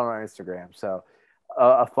 We'll put it on our Instagram. So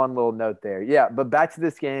a fun little note there. Yeah, but back to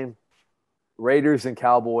this game, Raiders and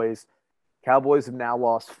Cowboys. Cowboys have now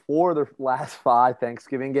lost 4 of their last 5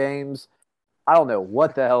 Thanksgiving games. I don't know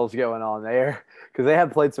what the hell's going on there because they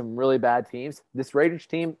have played some really bad teams. This Raiders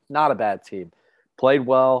team, not a bad team. Played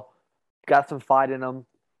well, got some fight in them.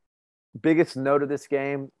 Biggest note of this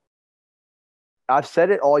game, I've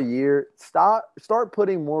said it all year, start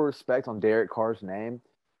putting more respect on Derek Carr's name.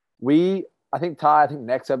 I think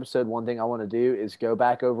next episode, one thing I want to do is go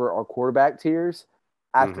back over our quarterback tiers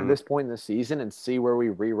after this point in the season and see where we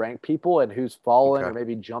re-rank people and who's fallen or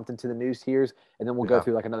maybe jumped into the news tiers. And then we'll go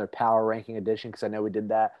through like another power ranking edition because I know we did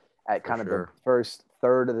that at kind of the first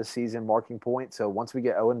third of the season marking point. So once we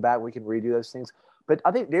get Owen back, we can redo those things. But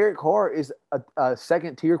I think Derek Carr is a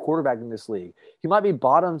second-tier quarterback in this league. He might be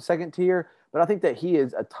bottom second tier, but I think that he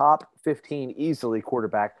is a top 15 easily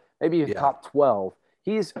quarterback, maybe a top 12.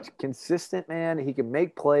 He's consistent, man. He can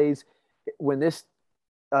make plays. When this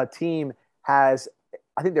team has,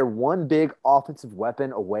 I think they're one big offensive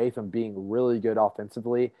weapon away from being really good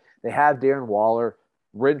offensively. They have Darren Waller.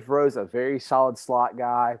 Renfro's a very solid slot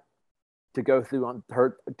guy to go to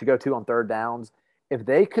on third downs. If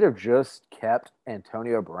they could have just kept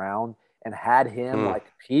Antonio Brown and had him like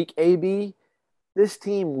peak AB, this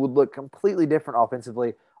team would look completely different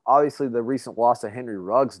offensively. Obviously, the recent loss to Henry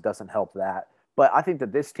Ruggs doesn't help that. But I think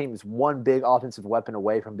that this team is one big offensive weapon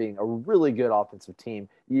away from being a really good offensive team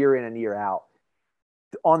year in and year out.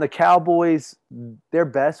 On the Cowboys, they're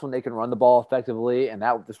best when they can run the ball effectively, and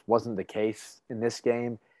that just wasn't the case in this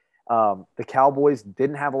game. The Cowboys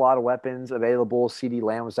didn't have a lot of weapons available. CeeDee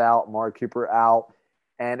Lamb was out, Amari Cooper out,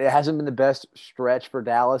 and it hasn't been the best stretch for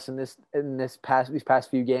Dallas in these past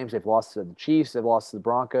few games. They've lost to the Chiefs, they've lost to the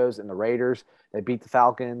Broncos and the Raiders. They beat the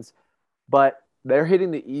Falcons, but they're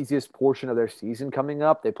hitting the easiest portion of their season coming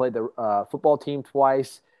up. They played the football team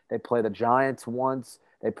twice. They play the Giants once.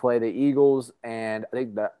 They play the Eagles, and I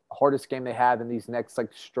think the hardest game they have in these next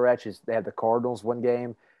stretch is they have the Cardinals one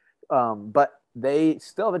game. But they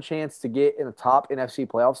still have a chance to get in the top NFC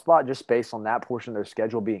playoff spot just based on that portion of their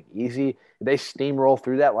schedule being easy. If they steamroll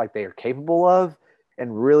through that like they are capable of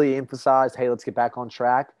and really emphasize, hey, let's get back on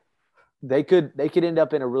track, they could end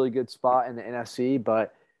up in a really good spot in the NFC,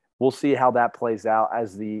 but we'll see how that plays out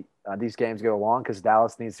as these games go along because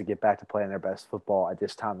Dallas needs to get back to playing their best football at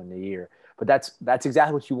this time in the year. But that's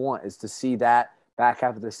exactly what you want, is to see that back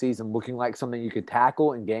half of the season looking like something you could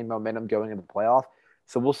tackle and gain momentum going into the playoff.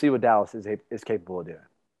 So we'll see what Dallas is capable of doing.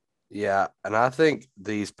 Yeah, and I think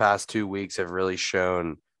these past 2 weeks have really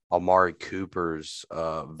shown Amari Cooper's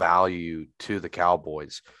value to the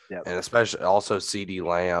Cowboys, and especially also CeeDee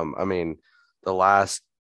Lamb. I mean, the last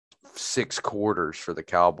 6 quarters for the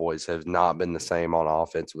Cowboys have not been the same on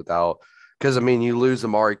offense because, I mean, you lose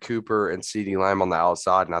Amari Cooper and CeeDee Lamb on the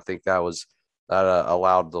outside, and I think that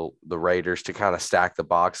allowed the Raiders to kind of stack the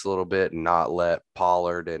box a little bit and not let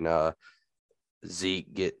Pollard and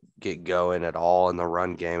Zeke get going at all in the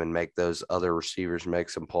run game and make those other receivers make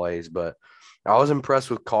some plays. But I was impressed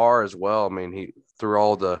with Carr as well. I mean, he through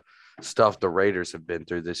all the stuff the Raiders have been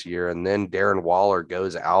through this year, and then Darren Waller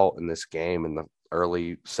goes out in this game in the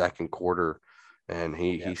early second quarter, and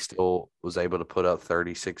he still was able to put up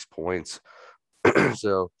 36 points.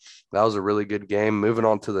 So that was a really good game. Moving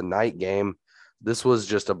on to the night game, this was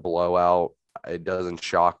just a blowout. It doesn't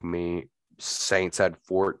shock me. Saints had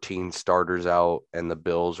 14 starters out, and the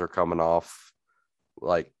Bills are coming off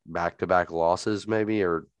like back-to-back losses, maybe,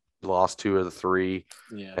 or lost 2 of the 3.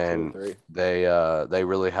 Yeah, and 2 or 3. They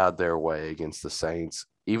really had their way against the Saints.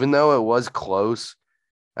 Even though it was close,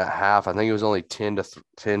 at half. I think it was only 10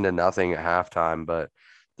 to nothing at halftime, but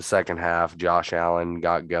the second half, Josh Allen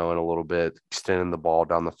got going a little bit, extending the ball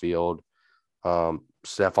down the field.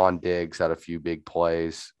 Stephon Diggs had a few big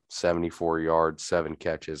plays, 74 yards, 7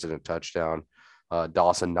 catches, and a touchdown.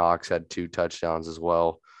 Dawson Knox had 2 touchdowns as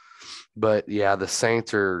well. But yeah, the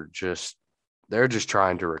Saints are they're just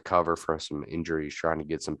trying to recover from some injuries, trying to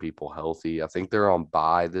get some people healthy. I think they're on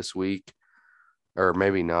bye this week, or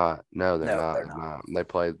maybe not. No, they're No, not. they're not. They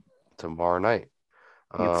play tomorrow night.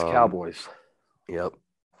 Against the Um, Cowboys. yep.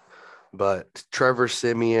 But Trevor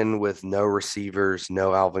Simeon with no receivers,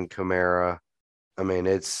 no Alvin Kamara. I mean,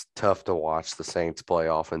 it's tough to watch the Saints play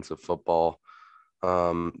offensive football.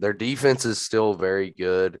 Their defense is still very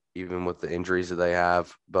good, even with the injuries that they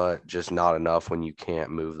have, but just not enough when you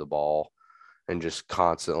can't move the ball and just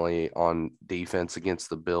constantly on defense against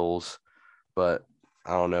the Bills. But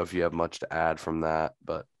I don't know if you have much to add from that.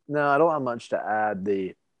 But No, I don't have much to add.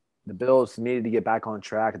 The Bills needed to get back on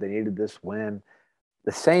track. They needed this win.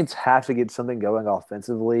 The Saints have to get something going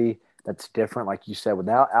offensively that's different. Like you said,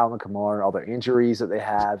 without Alvin Kamara and all their injuries that they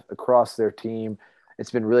have across their team, it's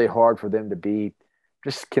been really hard for them to be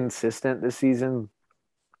just consistent this season.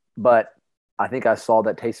 But I think I saw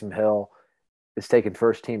that Taysom Hill is taking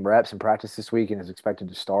first team reps in practice this week and is expected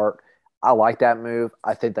to start. I like that move.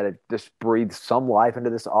 I think that it just breathes some life into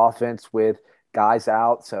this offense with guys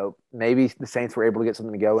out. So maybe the Saints were able to get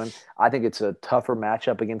something going. I think it's a tougher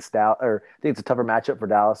matchup against Dallas, or I think it's a tougher matchup for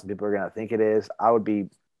Dallas than people are going to think it is. I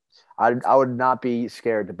would not be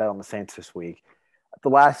scared to bet on the Saints this week. The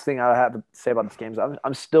last thing I have to say about this game is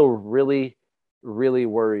I'm still really, really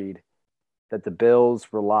worried that the Bills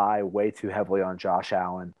rely way too heavily on Josh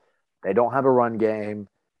Allen. They don't have a run game.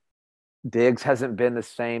 Diggs hasn't been the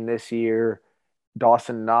same this year.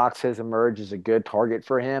 Dawson Knox has emerged as a good target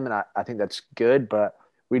for him, and I think that's good. But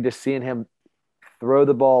we just seen him throw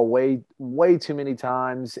the ball way too many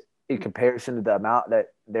times in comparison to the amount that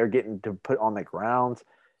they're getting to put on the ground.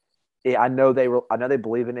 I know they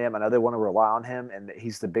believe in him. I know they want to rely on him, and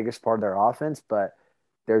he's the biggest part of their offense. But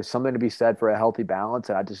there's something to be said for a healthy balance,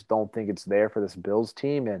 and I just don't think it's there for this Bills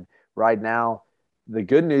team. And right now, the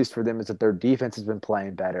good news for them is that their defense has been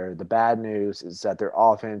playing better. The bad news is that their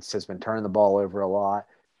offense has been turning the ball over a lot.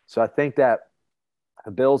 So I think that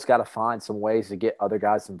the Bills got to find some ways to get other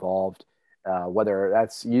guys involved, whether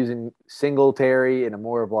that's using Singletary in a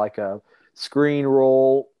more of like a screen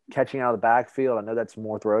roll, catching out of the backfield. I know that's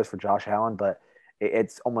more throws for Josh Allen, but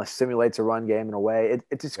it's almost simulates a run game in a way.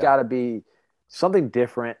 It just yeah, got to be something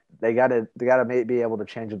different. They got to be able to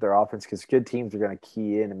change up their offense because good teams are going to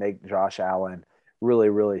key in and make Josh Allen really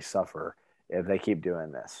really suffer if they keep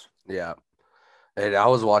doing this. yeah. And I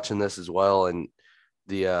was watching this as well, and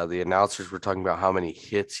the announcers were talking about how many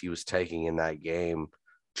hits he was taking in that game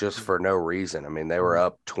just for no reason. I mean, they were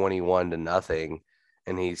up 21 to nothing,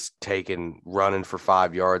 and he's taking running for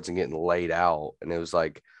 5 yards and getting laid out. And it was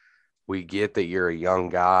like, we get that you're a young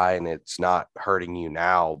guy and it's not hurting you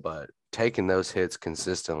now, but taking those hits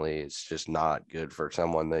consistently is just not good for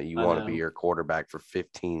someone that you I want to be know. your quarterback for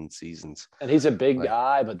 15 seasons. And he's a big Like,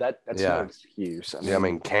 guy, but that's no yeah. excuse. I Yeah, I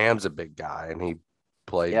mean, mean, Cam's a big guy and he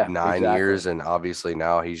played yeah, 9 years, exactly. and obviously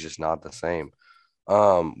now he's just not the same.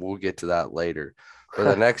 We'll get to that later. But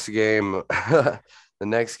the next game, the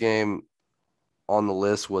next game on the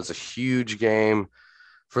list was a huge game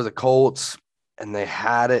for the Colts, and they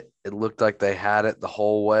had it. It looked like they had it the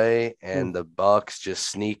whole way, and the Bucks just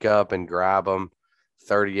sneak up and grab them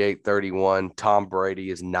 38-31. Tom Brady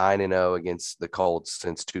is 9-0 against the Colts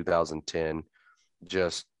since 2010.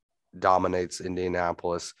 Just dominates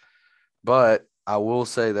Indianapolis. But I will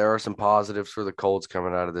say there are some positives for the Colts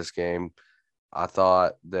coming out of this game. I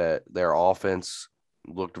thought that their offense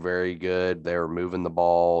looked very good. They were moving the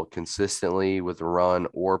ball consistently with run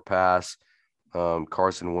or pass.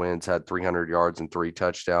 Carson Wentz had 300 yards and 3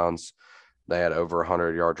 touchdowns. They had over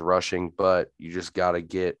 100 yards rushing, but you just got to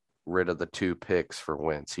get rid of the 2 picks for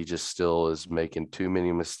Wentz. He just still is making too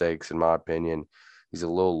many mistakes, in my opinion. He's a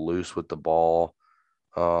little loose with the ball,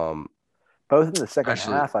 Both in the second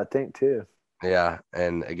especially half, I think too. yeah.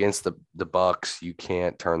 And against the Bucks, you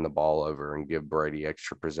can't turn the ball over and give Brady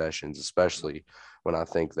extra possessions, especially when I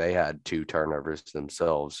think they had 2 turnovers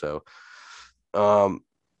themselves. So um,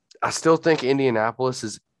 I still think Indianapolis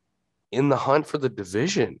is in the hunt for the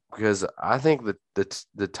division because I think that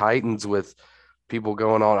the Titans, with people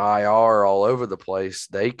going on IR all over the place,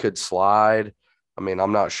 they could slide. I mean,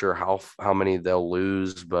 I'm not sure how many they'll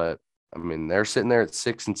lose, but I mean they're sitting there at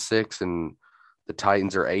 6-6, and the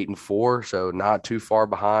Titans are 8-4, so not too far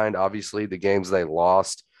behind. Obviously, the games they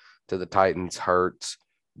lost to the Titans hurts,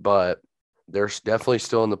 but they're definitely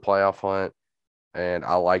still in the playoff hunt. and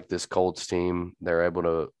I like this Colts team. They're able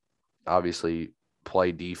to obviously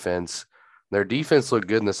play defense. Their defense looked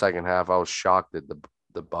good in the second half. I was shocked that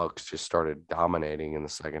the Bucks just started dominating in the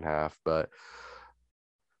second half, but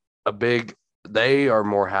they are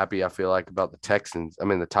more happy, I feel like, about the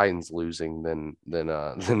Titans losing than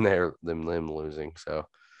them losing. So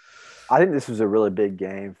I think this was a really big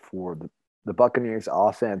game for the Buccaneers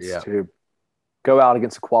offense yeah, to go out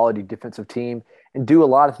against a quality defensive team and do a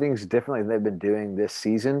lot of things differently than they've been doing this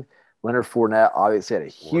season. Leonard Fournette obviously had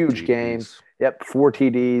a four huge game. TDs. Yep, 4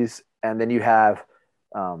 TDs. And then you have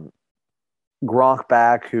um, Gronk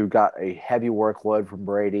back, who got a heavy workload from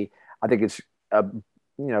Brady. I think it's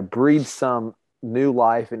breathed some new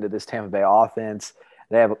life into this Tampa Bay offense.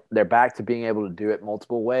 They're back to being able to do it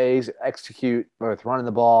multiple ways, execute both running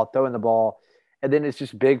the ball, throwing the ball, and then it's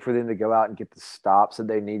just big for them to go out and get the stops that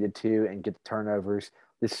they needed to and get the turnovers.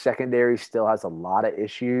 This secondary still has a lot of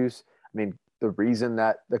issues. I mean, the reason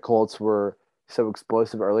that the Colts were so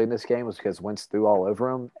explosive early in this game was because Wentz threw all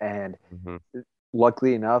over them, and Mm-hmm.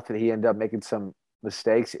 luckily enough, he ended up making some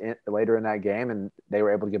mistakes later in that game, and they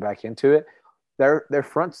were able to get back into it. Their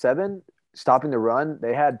front seven stopping the run,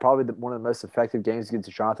 they had probably one of the most effective games against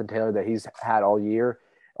Jonathan Taylor that he's had all year.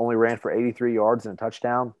 Only ran for 83 yards and a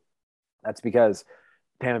touchdown. That's because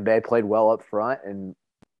Tampa Bay played well up front,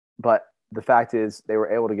 but the fact is they were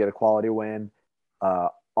able to get a quality win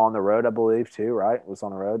on the road, I believe, too. Right? It was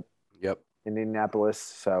on the road Yep, in Indianapolis.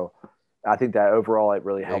 So I think that overall it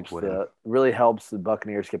big win. really helps the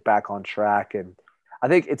Buccaneers get back on track, and I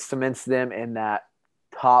think it cements them in that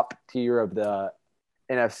top tier of the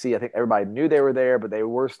NFC. I think everybody knew they were there, but they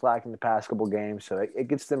were slacking the past couple games, so it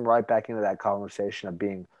gets them right back into that conversation of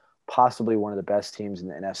being possibly one of the best teams in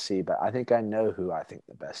the NFC. But I think I know who I think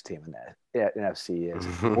the best team in the NFC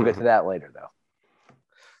is. We'll get to that later, though.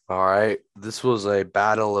 All right. This was a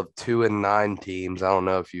battle of 2-9 teams. I don't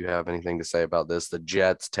know if you have anything to say about this. The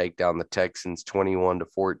Jets take down the Texans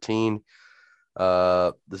 21-14.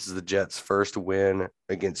 This is the Jets' first win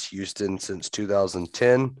against Houston since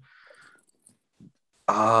 2010.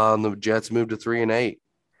 The Jets moved to 3-8. Yeah,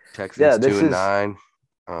 Texans two this and is nine.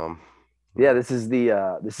 Um, Yeah, this is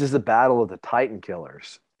the battle of the Titan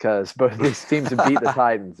killers because both of these teams have beat the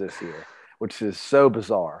Titans this year, which is so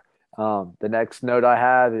bizarre. The next note I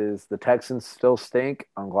have is the Texans still stink.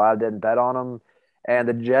 I'm glad I didn't bet on them, and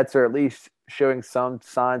the Jets are at least showing some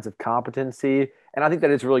signs of competency. And I think that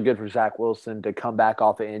it's really good for Zach Wilson to come back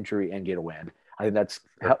off an injury and get a win. I think that's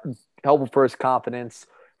helpful for his confidence,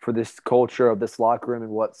 for this culture of this locker room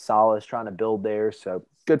and what Saleh is trying to build there. So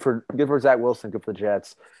good for Zach Wilson, good for the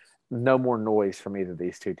Jets. No more noise from either of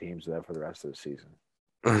these two teams though for the rest of the season.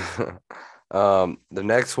 the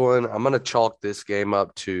next one, I'm gonna chalk this game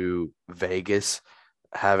up to Vegas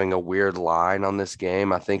having a weird line on this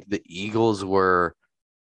game. I think the Eagles were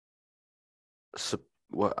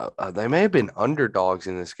they may have been underdogs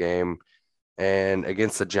in this game and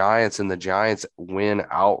against the Giants, and the Giants win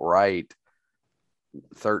outright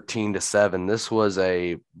 13-7. This was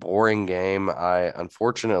a boring game. I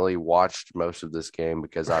unfortunately watched most of this game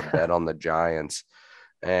because I bet on the Giants.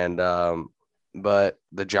 And but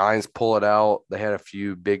the Giants pull it out. They had a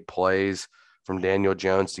few big plays from Daniel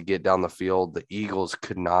Jones to get down the field. The Eagles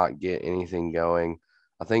could not get anything going.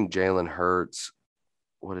 I think Jalen Hurts,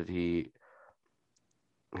 what did he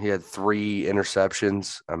had 3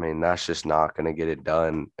 interceptions. I mean, that's just not going to get it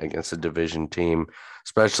done against a division team,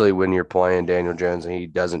 especially when you're playing Daniel Jones and he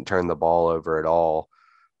doesn't turn the ball over at all.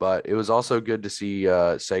 But it was also good to see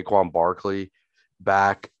Saquon Barkley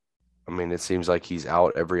back. I mean, it seems like he's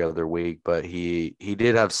out every other week, but he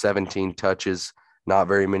did have 17 touches, not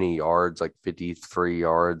very many yards, like 53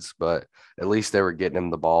 yards, but at least they were getting him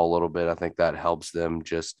the ball a little bit. I think that helps them.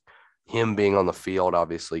 Just him being on the field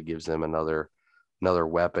obviously gives them another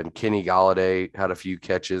weapon. Kenny Galladay had a few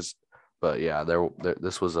catches, but yeah,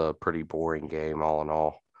 this was a pretty boring game all in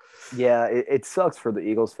all. Yeah, it sucks for the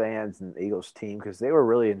Eagles fans and the Eagles team because they were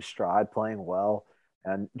really in stride playing well.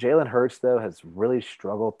 And Jalen Hurts, though, has really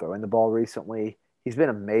struggled throwing the ball recently. He's been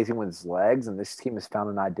amazing with his legs, and this team has found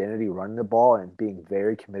an identity running the ball and being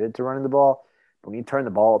very committed to running the ball. But when you turn the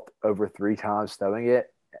ball over 3 times throwing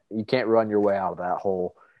it, you can't run your way out of that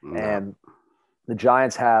hole. No. And the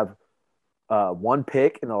Giants have one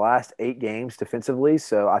pick in the last 8 games defensively.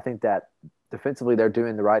 So I think that defensively they're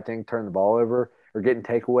doing the right thing, turning the ball over or getting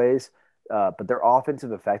takeaways. But their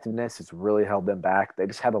offensive effectiveness has really held them back. They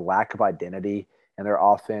just have a lack of identity in their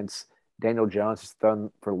offense. Daniel Jones has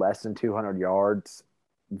thrown for less than 200 yards,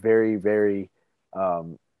 very, very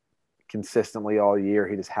um, consistently all year.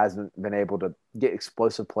 He just hasn't been able to get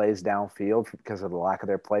explosive plays downfield because of the lack of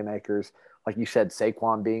their playmakers. Like you said,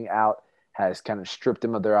 Saquon being out has kind of stripped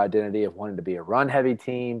them of their identity of wanting to be a run-heavy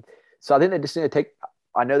team. So I think they just need to take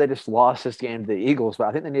 – I know they just lost this game to the Eagles, but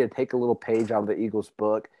I think they need to take a little page out of the Eagles'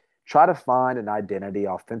 book, try to find an identity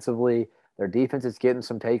offensively. Their defense is getting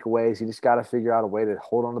some takeaways. You just got to figure out a way to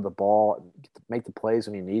hold onto the ball, make the plays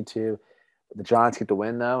when you need to. The Giants get the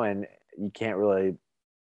win, though, and you can't really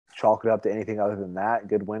chalk it up to anything other than that.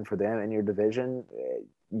 Good win for them in your division.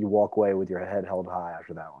 You walk away with your head held high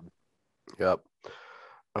after that one. Yep.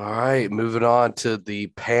 All right, moving on to the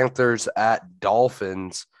Panthers at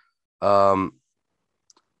Dolphins.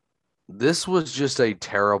 This was just a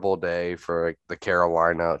terrible day for the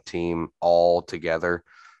Carolina team altogether.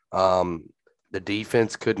 The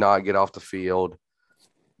defense could not get off the field.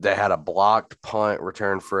 They had a blocked punt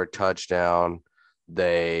return for a touchdown.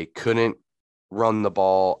 They couldn't run the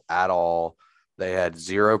ball at all. They had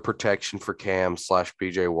zero protection for Cam /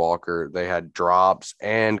 PJ Walker. They had drops,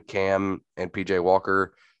 and Cam and PJ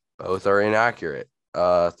Walker both are inaccurate.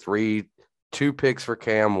 2 picks for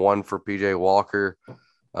Cam, 1 for PJ Walker.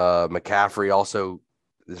 McCaffrey also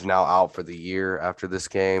is now out for the year after this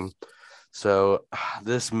game. So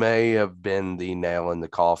this may have been the nail in the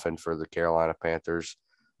coffin for the Carolina Panthers.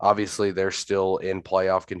 Obviously, they're still in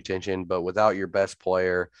playoff contention, but without your best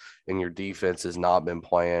player and your defense has not been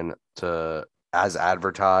playing as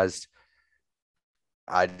advertised,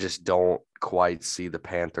 I just don't quite see the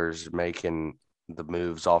Panthers making the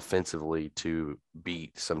moves offensively to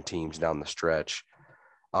beat some teams down the stretch.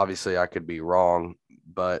 Obviously, I could be wrong,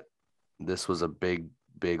 but this was a big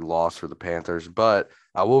loss for the Panthers. But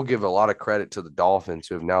I will give a lot of credit to the Dolphins,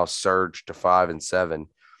 who have now surged to 5-7.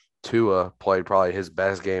 Tua played probably his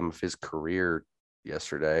best game of his career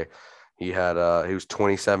yesterday. He was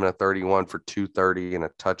 27-31 for 230 and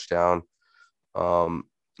a touchdown. The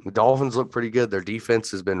Dolphins look pretty good. Their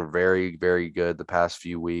defense has been very, very good the past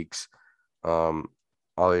few weeks.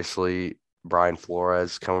 Obviously, Brian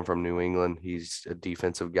Flores coming from New England, he's a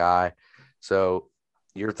defensive guy. So,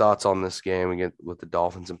 your thoughts on this game again with the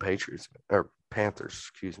Dolphins and Panthers?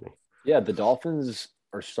 Excuse me. Yeah, the Dolphins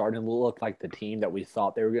are starting to look like the team that we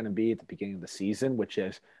thought they were going to be at the beginning of the season, which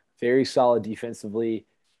is very solid defensively.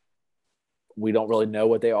 We don't really know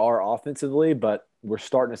what they are offensively, but we're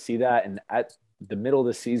starting to see that. And at the middle of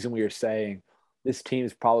the season, we were saying this team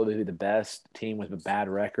is probably the best team with a bad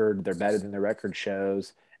record. They're better than the record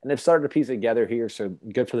shows. And they've started to piece it together here, so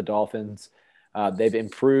good for the Dolphins. They've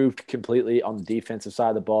improved completely on the defensive side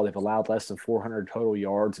of the ball. They've allowed less than 400 total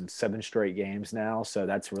yards in 7 straight games now, so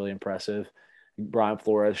that's really impressive. Brian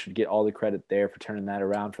Flores should get all the credit there for turning that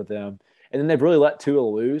around for them. And then they've really let Tua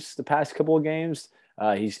loose the past couple of games.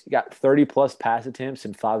 He's got 30-plus pass attempts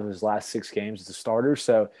in 5 of his last 6 games as a starter.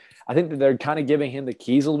 So I think that they're kind of giving him the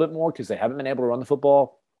keys a little bit more because they haven't been able to run the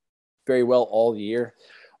football very well all year.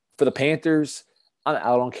 For the Panthers, I'm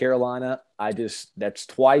out on Carolina. That's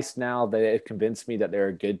twice now that they've convinced me that they're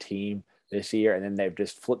a good team this year, and then they've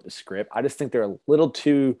just flipped the script. I just think they're a little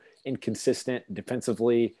too inconsistent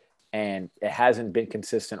defensively, and it hasn't been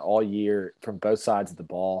consistent all year from both sides of the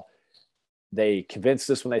ball. They convinced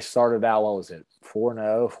us when they started out, what was it,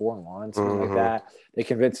 4-0, 4-1, something like that. They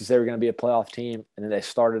convinced us they were going to be a playoff team, and then they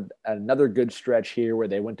started another good stretch here where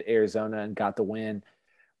they went to Arizona and got the win,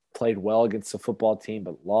 played well against the football team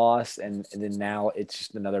but lost, and then now it's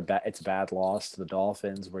just another a bad loss to the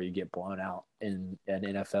Dolphins where you get blown out in an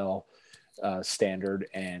NFL standard.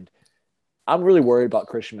 And I'm really worried about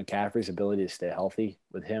Christian McCaffrey's ability to stay healthy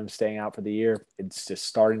with him staying out for the year. It's just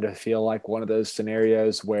starting to feel like one of those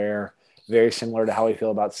scenarios where very similar to how we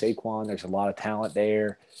feel about Saquon. There's a lot of talent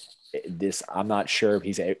there. I'm not sure if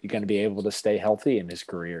he's going to be able to stay healthy in his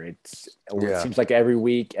career. It seems like every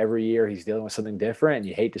week, every year, he's dealing with something different, and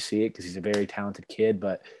you hate to see it because he's a very talented kid.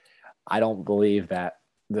 But I don't believe that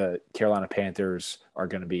the Carolina Panthers are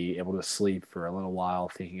going to be able to sleep for a little while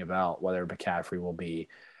thinking about whether McCaffrey will be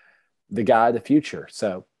the guy of the future.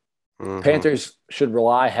 So Panthers should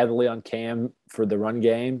rely heavily on Cam for the run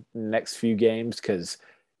game in the next few games because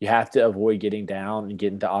you have to avoid getting down and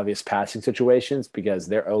get into obvious passing situations because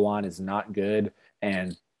their O-line is not good.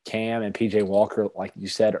 And Cam and PJ Walker, like you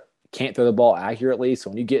said, can't throw the ball accurately. So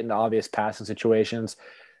when you get into obvious passing situations,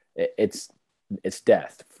 it's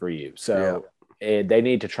death for you. So they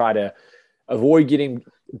need to try to avoid getting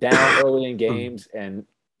down early in games and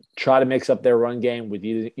try to mix up their run game with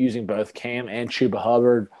using both Cam and Chuba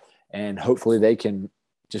Hubbard. And hopefully they can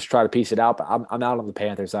just try to piece it out. But I'm out on the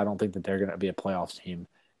Panthers. I don't think that they're going to be a playoff team.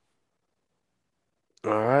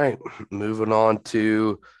 All right, moving on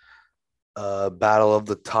to battle of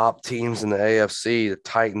the top teams in the AFC, the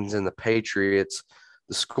Titans and the Patriots.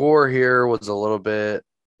 The score here was a little bit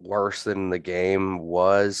worse than the game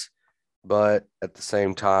was, but at the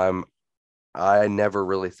same time, I never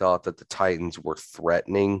really thought that the Titans were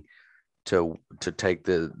threatening to take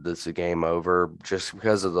this game over just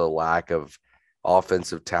because of the lack of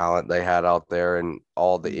offensive talent they had out there and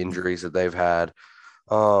all the injuries that they've had.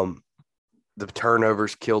 The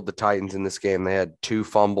turnovers killed the Titans in this game. They had 2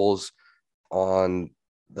 fumbles on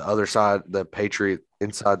the other side,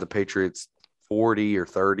 inside the Patriots 40 or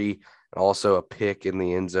 30, and also a pick in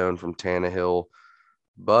the end zone from Tannehill.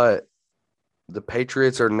 But the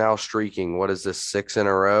Patriots are now streaking. What is this, 6 in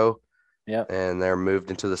a row? Yep. And they're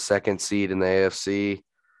moved into the 2nd seed in the AFC.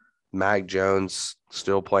 Mac Jones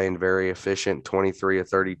still playing very efficient, 23 of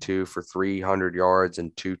 32 for 300 yards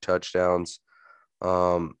and 2 touchdowns.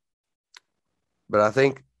 But I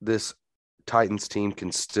think this Titans team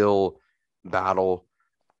can still battle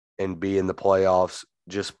and be in the playoffs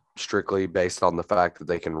just strictly based on the fact that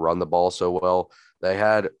they can run the ball so well. They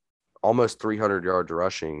had almost 300 yards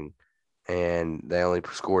rushing, and they only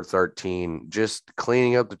scored 13. Just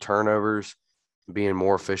cleaning up the turnovers, being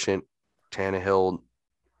more efficient. Tannehill,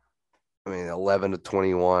 11 to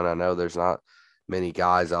 21. I know there's not many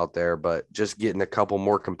guys out there, but just getting a couple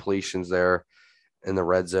more completions there in the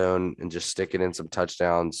red zone and just sticking in some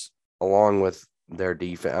touchdowns along with their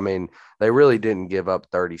defense. They really didn't give up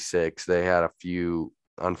 36. They had a few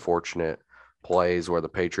unfortunate plays where the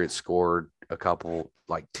Patriots scored a couple,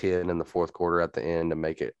 like 10 in the fourth quarter at the end, to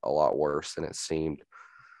make it a lot worse than it seemed.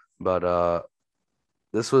 But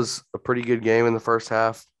this was a pretty good game in the first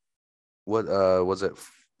half. What was it?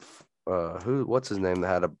 What's his name that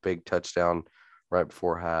had a big touchdown right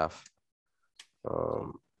before half?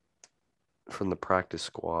 From the practice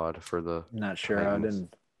squad for the Not sure. Titans.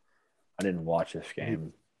 I didn't watch this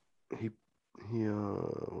game. But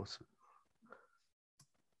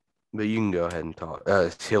you can go ahead and talk.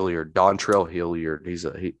 Hilliard, Dontrell Hilliard.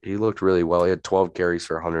 He looked really well. He had 12 carries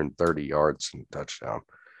for 130 yards and a touchdown.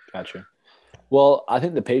 Gotcha. Well, I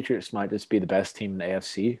think the Patriots might just be the best team in the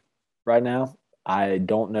AFC right now. I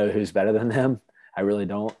don't know who's better than them. I really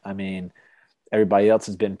don't. Everybody else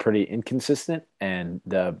has been pretty inconsistent, and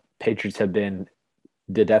the Patriots have been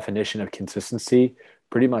the definition of consistency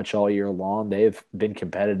pretty much all year long. They've been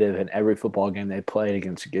competitive in every football game they played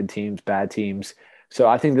against good teams, bad teams. So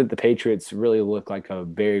I think that the Patriots really look like a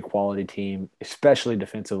very quality team, especially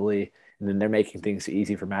defensively, and then they're making things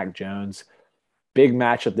easy for Mac Jones. Big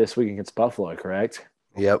matchup this week against Buffalo, correct?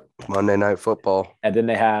 Yep, Monday Night Football. And then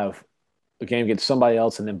they have a game against somebody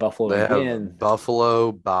else, and then Buffalo again. Have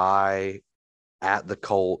Buffalo at the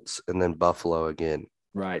Colts, and then Buffalo again.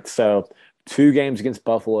 Right. So 2 games against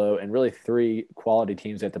Buffalo, and really 3 quality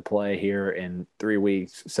teams at the play here in 3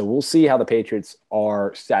 weeks. So we'll see how the Patriots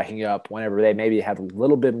are stacking up whenever they maybe have a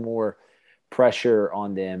little bit more pressure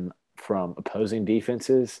on them from opposing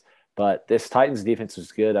defenses. But this Titans defense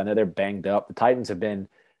is good. I know they're banged up. The Titans have been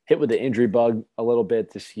hit with the injury bug a little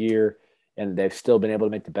bit this year, and they've still been able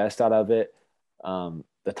to make the best out of it.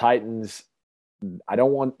 The Titans, I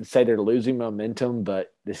don't want to say they're losing momentum,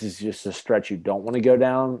 but this is just a stretch you don't want to go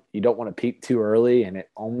down. You don't want to peak too early, and it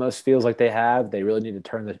almost feels like they have. They really need to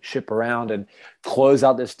turn the ship around and close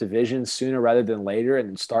out this division sooner rather than later,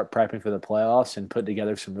 and start prepping for the playoffs and put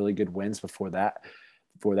together some really good wins before that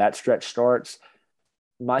stretch starts.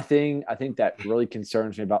 My thing, I think that really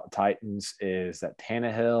concerns me about the Titans is that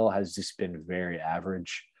Tannehill has just been very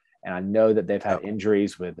average. And I know that they've had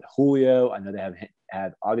injuries with Julio. I know they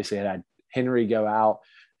have obviously had Henry go out,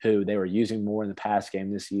 who they were using more in the past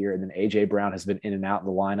game this year. And then A.J. Brown has been in and out of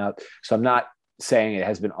the lineup. So I'm not saying it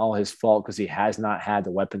has been all his fault because he has not had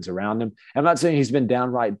the weapons around him. I'm not saying he's been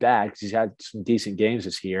downright bad because he's had some decent games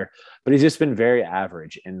this year, but he's just been very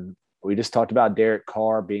average. And we just talked about Derek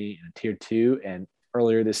Carr being in tier 2. And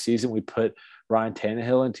earlier this season, we put Ryan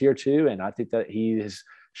Tannehill in tier 2. And I think that he has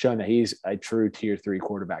shown that he's a true tier 3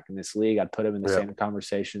 quarterback in this league. I'd put him in the same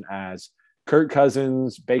conversation as Kirk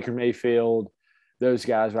Cousins, Baker Mayfield, those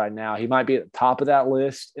guys right now. He might be at the top of that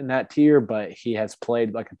list in that tier, but he has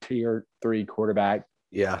played like a tier 3 quarterback.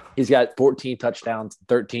 Yeah. He's got 14 touchdowns,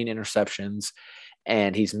 13 interceptions,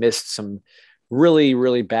 and he's missed some really,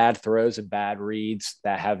 really bad throws and bad reads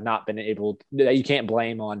that have not been able – that you can't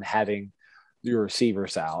blame on having your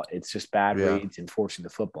receivers out. It's just bad reads and forcing the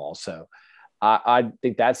football. So I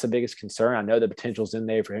think that's the biggest concern. I know the potential's in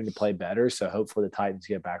there for him to play better, so hopefully the Titans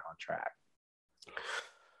get back on track.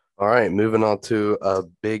 All right, moving on to a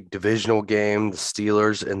big divisional game, the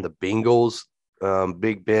Steelers and the Bengals.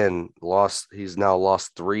 Big Ben he's now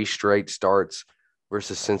lost 3 straight starts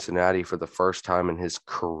versus Cincinnati for the first time in his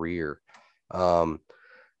career. And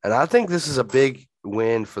I think this is a big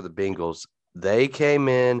win for the Bengals. They came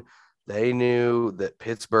in, they knew that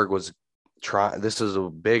Pittsburgh was this is a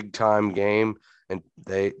big time game and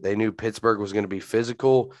they knew Pittsburgh was going to be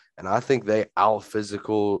physical, and I think they out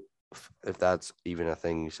physical, if that's even a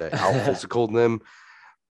thing you say, out physicaled them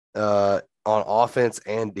on offense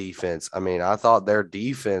and defense. I mean, I thought their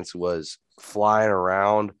defense was flying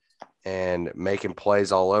around and making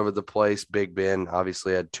plays all over the place. Big Ben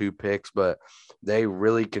obviously had 2 picks, but they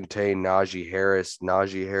really contained Najee Harris.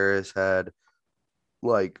 Najee Harris had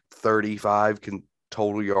like 35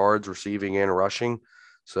 total yards receiving and rushing.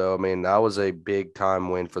 So, I mean, that was a big time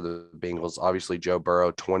win for the Bengals. Obviously, Joe Burrow,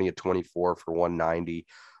 20 of 24 for 190.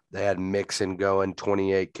 They had Mixon going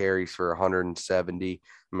 28 carries for 170.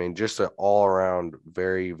 I mean, just an all around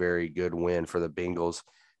very, very good win for the Bengals.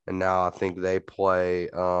 And now I think they play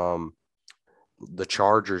the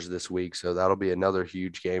Chargers this week. So that'll be another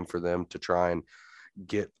huge game for them to try and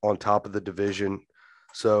get on top of the division.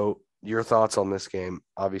 So your thoughts on this game?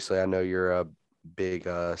 Obviously, I know you're a big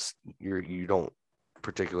you don't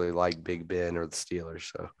particularly like Big Ben or the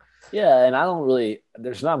Steelers. So Yeah, and I don't really –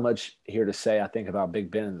 there's not much here to say, I think, about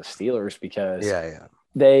Big Ben and the Steelers because yeah.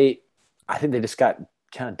 I think they just got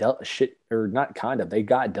kind of dealt a shit – or not kind of. They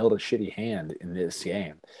got dealt a shitty hand in this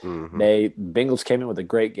game. Mm-hmm. Bengals came in with a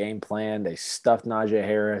great game plan. They stuffed Najee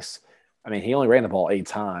Harris. I mean, he only ran the ball 8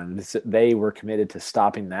 times. They were committed to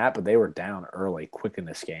stopping that, but they were down early, quick in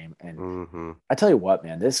this game. And I tell you what,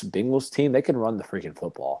 man, this Bengals team, they can run the freaking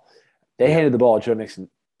football. They handed the ball to Joe Mixon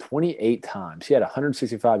 28 times. He had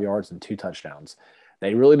 165 yards and 2 touchdowns.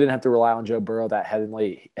 They really didn't have to rely on Joe Burrow that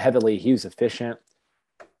heavily. He was efficient.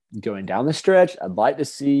 Going down the stretch, I'd like to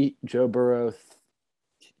see Joe Burrow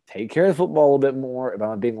take care of the football a little bit more if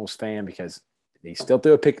I'm a Bengals fan because he still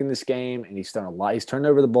threw a pick in this game and he's done a lot. He's turned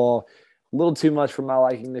over the ball a little too much for my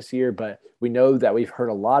liking this year, but we know that we've heard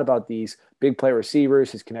a lot about these big play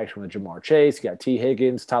receivers, his connection with Jamar Chase. You got T.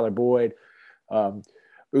 Higgins, Tyler Boyd.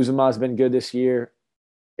 Uzomah's been good this year.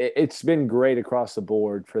 It's been great across the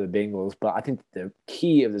board for the Bengals, but I think the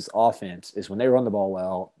key of this offense is when they run the ball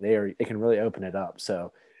well, it can really open it up.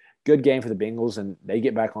 So good game for the Bengals, and they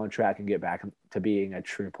get back on track and get back to being a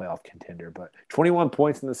true playoff contender. But 21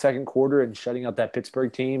 points in the second quarter and shutting out that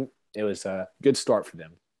Pittsburgh team, it was a good start for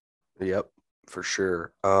them. Yep, for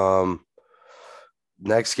sure.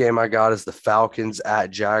 Next game I got is the Falcons at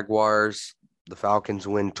Jaguars. The Falcons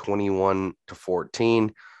win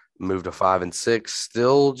 21-14, move to 5-6,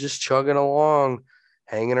 still just chugging along,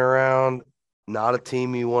 hanging around. Not a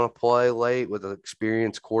team you want to play late with an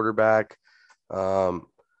experienced quarterback.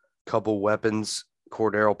 Couple weapons,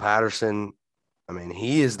 Cordero Patterson. I mean,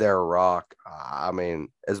 he is their rock. I mean,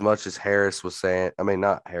 as much as Harris was saying, I mean,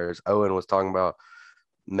 not Harris, Owen was talking about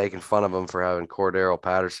making fun of him for having Cordero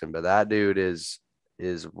Patterson, but that dude is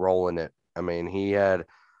rolling it. I mean, he had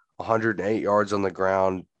 108 yards on the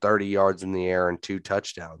ground, 30 yards in the air, and 2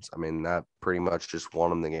 touchdowns. I mean, that pretty much just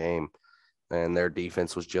won them the game. And their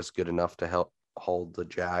defense was just good enough to help hold the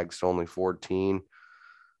Jags to only 14.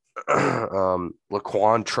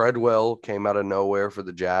 Laquan Treadwell came out of nowhere for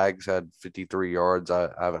the Jags, had 53 yards. I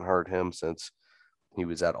haven't heard him since he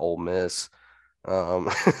was at Ole Miss.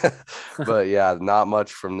 But yeah, not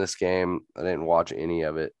much from this game. I didn't watch any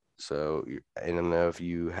of it. So I don't know if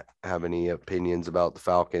you have any opinions about the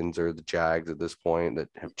Falcons or the Jags at this point that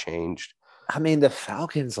have changed. I mean, the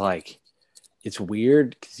Falcons, it's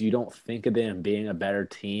weird because you don't think of them being a better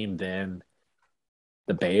team than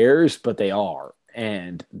the Bears, but they are.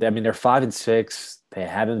 And I mean, they're 5-6. They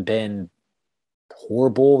haven't been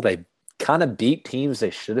horrible. They kind of beat teams they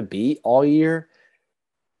should have beat all year.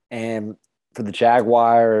 And for the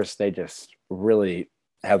Jaguars, they just really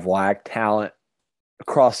have lacked talent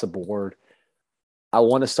across the board. I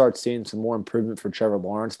want to start seeing some more improvement for Trevor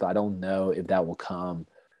Lawrence, but I don't know if that will come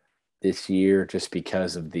this year just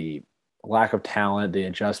because of the lack of talent, the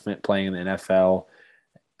adjustment playing in the NFL.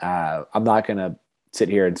 I'm not going to sit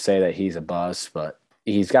here and say that he's a bust, but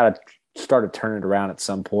he's got to start to turn it around at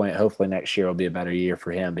some point. Hopefully next year will be a better year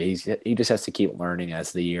for him, but he just has to keep learning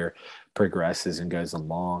as the year progresses and goes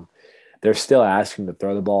along. They're still asking to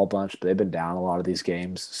throw the ball a bunch, but they've been down a lot of these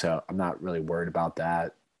games, so I'm not really worried about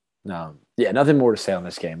that. Yeah, nothing more to say on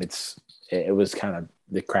this game. It was kind of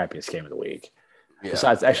the crappiest game of the week. Yeah,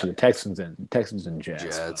 besides, actually, the Texans and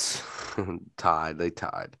Jets. tied. They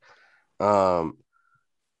tied. The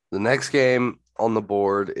next game on the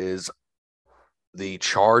board is the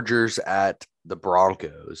Chargers at the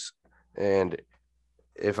Broncos, and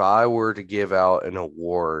if I were to give out an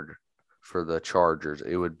award for the Chargers,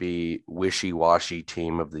 it would be wishy-washy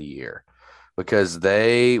team of the year because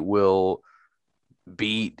they will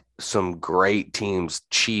beat some great teams,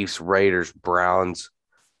 Chiefs, Raiders, Browns,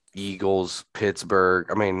 Eagles, Pittsburgh.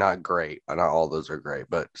 I mean, not great. Not all those are great,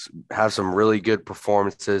 but have some really good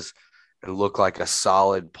performances. and look like a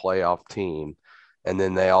solid playoff team. And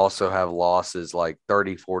then they also have losses like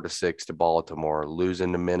 34-6 to Baltimore,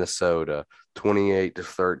 losing to Minnesota,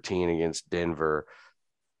 28-13 against Denver,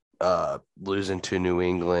 losing to New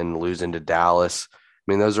England, losing to Dallas.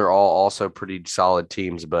 I mean, those are all also pretty solid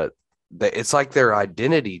teams, but it's like their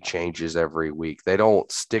identity changes every week. They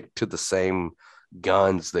don't stick to the same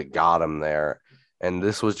guns that got them there. And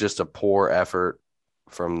this was just a poor effort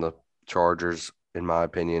from the Chargers, in my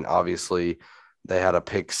opinion. Obviously, they had a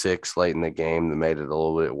pick six late in the game that made it a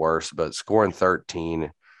little bit worse, but scoring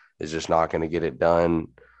 13 is just not going to get it done.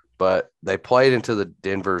 But they played into the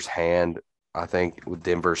Denver's hand. I think with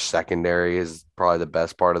Denver's secondary is probably the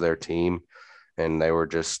best part of their team, and they were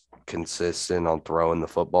just consistent on throwing the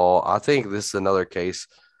football. I think this is another case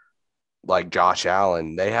like Josh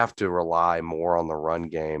Allen. They have to rely more on the run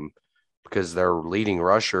game because their leading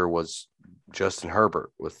rusher was Justin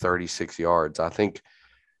Herbert with 36 yards. I think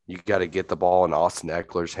you got to get the ball in Austin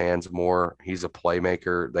Eckler's hands more. He's a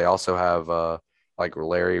playmaker. They also have like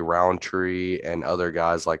Larry Roundtree and other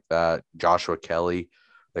guys like that, Joshua Kelly,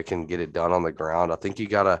 that can get it done on the ground. I think you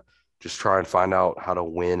got to just try and find out how to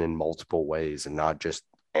win in multiple ways and not just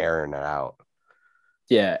airing it out.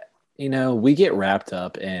 Yeah. We get wrapped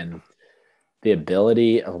up in the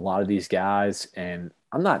ability of a lot of these guys, and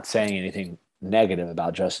I'm not saying anything negative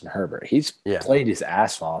about Justin Herbert. He's played his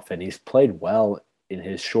ass off, and he's played well in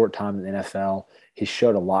his short time in the NFL. He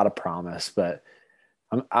showed a lot of promise, but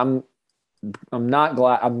I'm not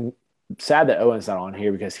glad. I'm sad that Owen's not on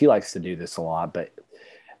here because he likes to do this a lot. But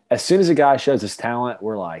as soon as a guy shows his talent,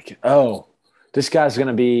 we're like, oh, this guy's going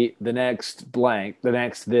to be the next blank, the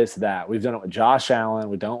next this, that. We've done it with Josh Allen.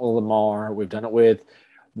 We've done it with Lamar. We've done it with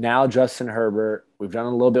now Justin Herbert. We've done it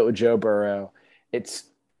a little bit with Joe Burrow.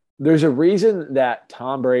 There's a reason that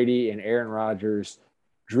Tom Brady and Aaron Rodgers,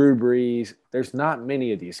 Drew Brees, there's not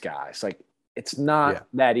many of these guys. Like, it's not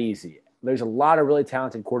that easy. There's a lot of really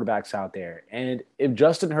talented quarterbacks out there. And if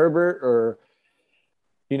Justin Herbert or,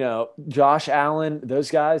 Josh Allen, those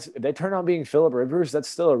guys, if they turn out being Phillip Rivers, that's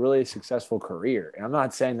still a really successful career. And I'm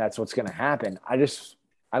not saying that's what's going to happen. I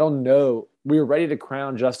don't know. We were ready to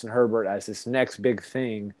crown Justin Herbert as this next big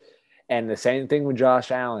thing. And the same thing with Josh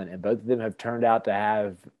Allen. And both of them have turned out to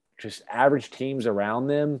have just average teams around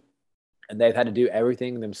them. And they've had to do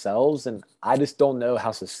everything themselves. And I just don't know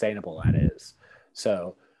how sustainable that is.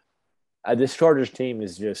 So this Chargers team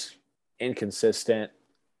is just inconsistent.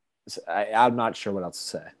 I'm not sure what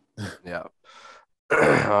else to say. Yeah. All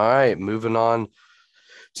right. Moving on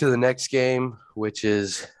to the next game, which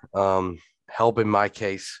is helping my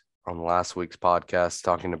case on last week's podcast,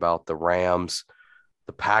 talking about the Rams.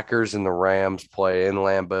 The Packers and the Rams play in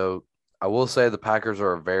Lambeau. I will say the Packers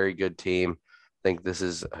are a very good team. I think this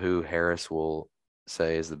is who Harris will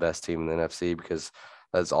say is the best team in the NFC because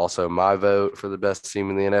that's also my vote for the best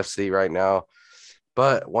team in the NFC right now.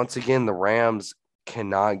 But once again, the Rams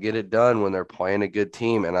cannot get it done when they're playing a good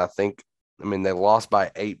team. And they lost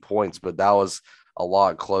by 8 points, but that was a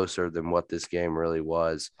lot closer than what this game really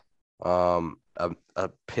was. A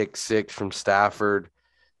pick six from Stafford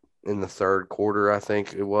in the third quarter, I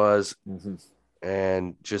think it was,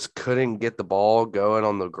 and just couldn't get the ball going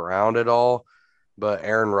on the ground at all. But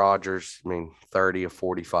Aaron Rodgers, 30 of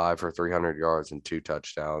 45 for 300 yards and 2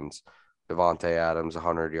 touchdowns. Devontae Adams,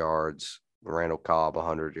 100 yards. Randall Cobb,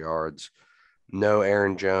 100 yards. No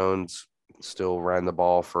Aaron Jones, still ran the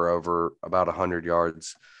ball for over about 100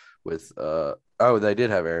 yards with they did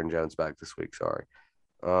have Aaron Jones back this week, sorry.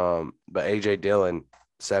 But A.J. Dillon,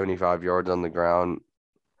 75 yards on the ground.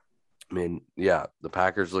 The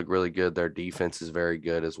Packers look really good. Their defense is very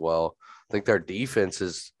good as well. I think their defense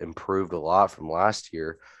has improved a lot from last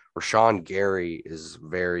year. Rashawn Gary is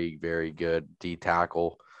very, very good D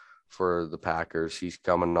tackle for the Packers. He's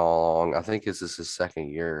coming along. I think this is his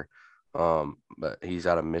second year, but he's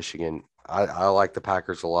out of Michigan. I like the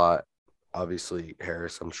Packers a lot. Obviously,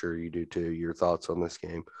 Harris, I'm sure you do too. Your thoughts on this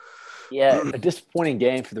game? Yeah, a disappointing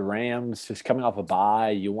game for the Rams. Just coming off a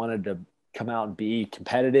bye, you wanted to come out and be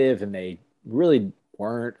competitive, and they really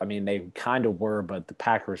weren't. They kind of were, but the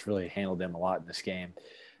Packers really handled them a lot in this game.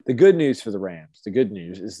 The good news for the Rams,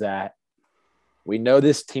 is that we know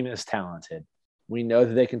this team is talented. We know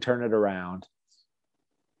that they can turn it around.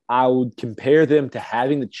 I would compare them to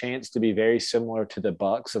having the chance to be very similar to the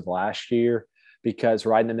Bucs of last year because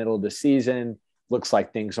right in the middle of the season, looks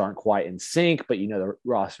like things aren't quite in sync, but the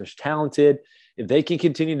roster's talented. If they can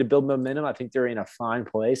continue to build momentum, I think they're in a fine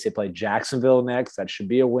place. They play Jacksonville next. That should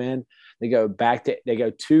be a win. They go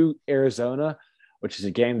to Arizona, which is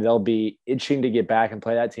a game they'll be itching to get back and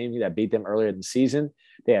play that team that beat them earlier in the season.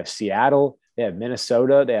 They have Seattle. They have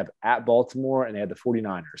Minnesota. They have at Baltimore, and they have the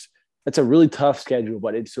 49ers. it's a really tough schedule,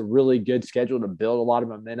 but it's a really good schedule to build a lot of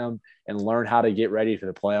momentum and learn how to get ready for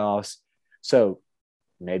the playoffs. So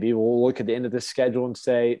maybe we'll look at the end of this schedule and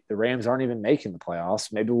say the Rams aren't even making the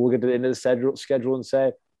playoffs. Maybe we'll get to the end of the schedule and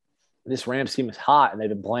say this Rams team is hot and they've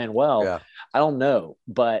been playing well. Yeah. I don't know,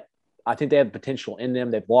 but I think they have potential in them.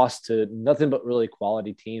 They've lost to nothing but really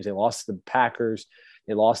quality teams. They lost to the Packers.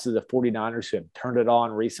 They lost to the 49ers, who have turned it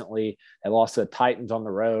on recently. They lost to the Titans on the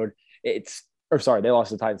road. They lost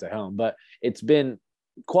to the Titans at home, but it's been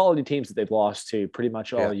quality teams that they've lost to pretty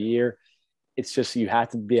much all year. It's just you have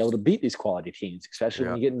to be able to beat these quality teams, especially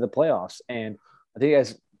when you get into the playoffs. And I think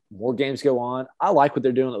as more games go on, I like what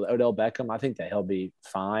they're doing with Odell Beckham. I think that he'll be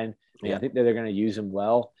fine. I think that they're going to use him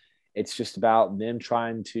well. It's just about them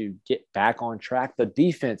trying to get back on track. The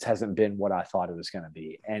defense hasn't been what I thought it was going to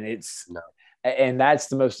be. And and that's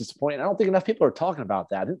the most disappointing. I don't think enough people are talking about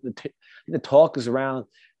that. I think the talk is around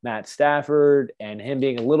Matt Stafford and him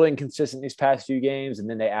being a little inconsistent these past few games. And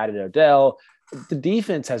then they added Odell. The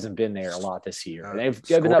defense hasn't been there a lot this year. They've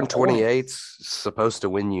given up 28. Supposed to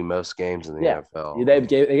win you most games in the NFL. They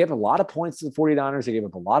gave a lot of points to the 49ers. They gave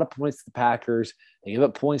up a lot of points to the Packers. They gave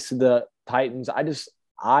up points to the Titans.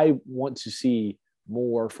 I want to see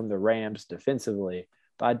more from the Rams defensively,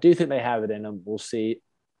 but I do think they have it in them. We'll see.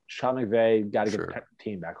 Sean McVay got to get the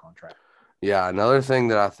team back on track. Yeah, another thing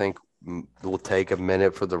that I think will take a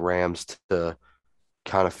minute for the Rams to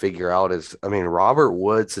kind of figure out is, Robert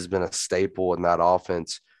Woods has been a staple in that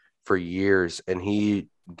offense for years, and he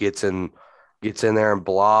gets in there and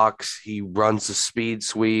blocks. He runs the speed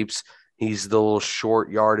sweeps. He's the little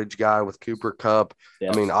short yardage guy with Cooper Kupp.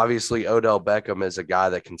 Yeah. Obviously Odell Beckham is a guy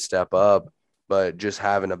that can step up, but just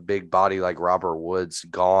having a big body like Robert Woods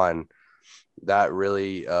gone, that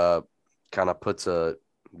really kind of puts a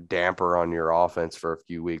damper on your offense for a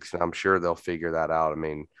few weeks, and I'm sure they'll figure that out.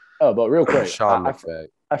 But real quick, Sean McVay.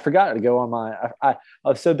 I forgot to go on my I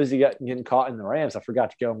was so busy getting caught in the Rams, I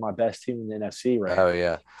forgot to go on my best team in the NFC. Right? Oh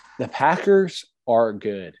yeah, the Packers are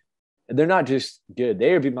good. They're not just good.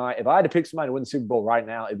 They would be if I had to pick somebody to win the Super Bowl right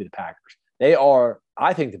now, it'd be the Packers. They are,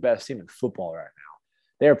 I think, the best team in football right now.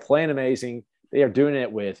 They are playing amazing. They are doing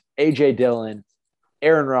it with A.J. Dillon,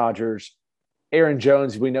 Aaron Rodgers, Aaron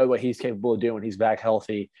Jones. We know what he's capable of doing when he's back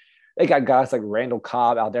healthy. They got guys like Randall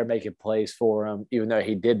Cobb out there making plays for him, even though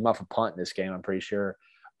he did muff a punt in this game, I'm pretty sure.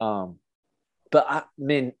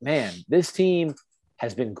 This team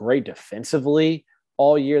has been great defensively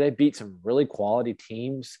all year. They beat some really quality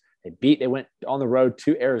teams. They went on the road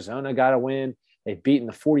to Arizona, got a win. They've beaten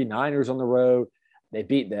the 49ers on the road. They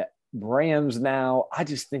beat the Rams now. I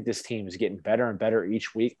just think this team is getting better and better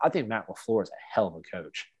each week. I think Matt LaFleur is a hell of a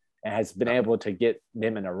coach and has been able to get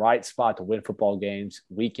them in the right spot to win football games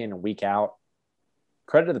week in and week out.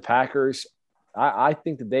 Credit to the Packers. I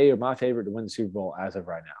think that they are my favorite to win the Super Bowl as of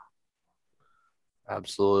right now.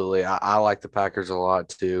 Absolutely. I like the Packers a lot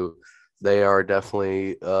too. They are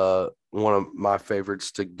definitely one of my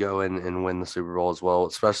favorites to go in and win the Super Bowl as well,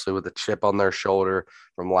 especially with the chip on their shoulder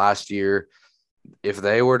from last year. If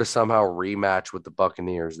they were to somehow rematch with the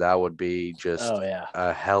Buccaneers, that would be just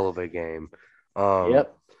a hell of a game.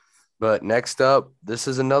 But next up, this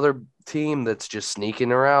is another team that's just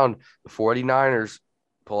sneaking around. The 49ers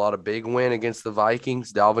pull out a big win against the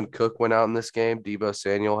Vikings. Dalvin Cook went out in this game. Deebo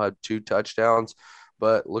Samuel had 2 touchdowns.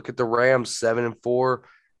 But look at the Rams, 7-4.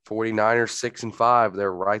 49ers 6-5.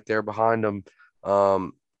 They're right there behind them.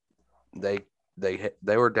 They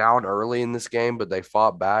were down early in this game, but they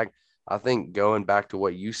fought back. I think going back to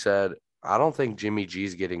what you said, I don't think Jimmy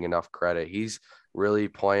G's getting enough credit. He's really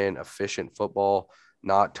playing efficient football,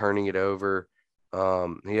 not turning it over.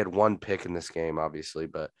 He had 1 pick in this game, obviously,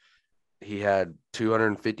 but he had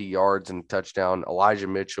 250 yards and a touchdown. Elijah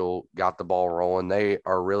Mitchell got the ball rolling. They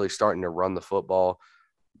are really starting to run the football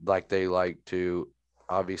like they like to.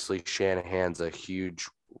 Obviously, Shanahan's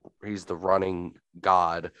he's the running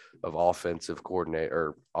god of offensive coordinator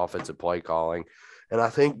or offensive play calling. And I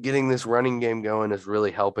think getting this running game going is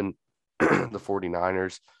really helping the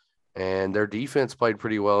 49ers. And their defense played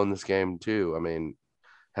pretty well in this game too.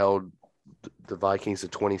 Held the Vikings to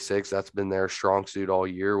 26. That's been their strong suit all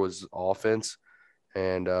year was offense.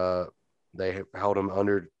 And they held them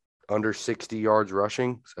under 60 yards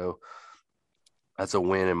rushing. So that's a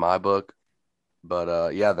win in my book. But,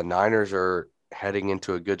 the Niners are heading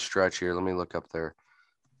into a good stretch here. Let me look up their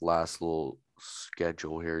last little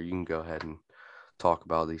schedule here. You can go ahead and talk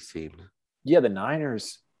about these teams. Yeah, the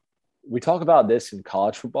Niners, we talk about this in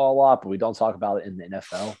college football a lot, but we don't talk about it in the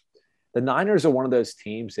NFL. The Niners are one of those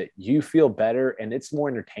teams that you feel better, and it's more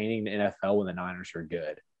entertaining in the NFL when the Niners are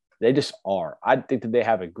good. They just are. I think that they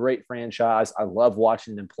have a great franchise. I love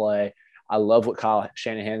watching them play. I love what Kyle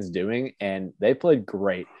Shanahan's doing, and they played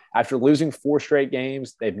great. After losing 4 straight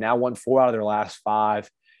games, they've now won 4 out of their last 5.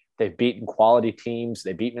 They've beaten quality teams.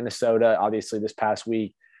 They beat Minnesota, obviously, this past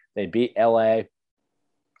week. They beat LA,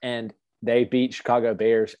 and they beat Chicago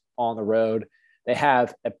Bears on the road. They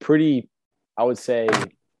have a pretty, I would say,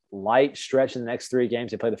 light stretch in the next 3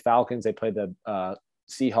 games. They play the Falcons. They play the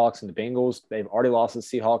Seahawks and the Bengals. They've already lost the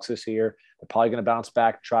Seahawks this year. They're probably going to bounce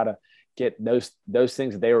back, try to get those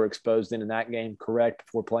things that they were exposed in that game correct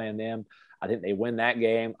before playing them. I think they win that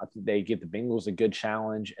game. I think they give the Bengals a good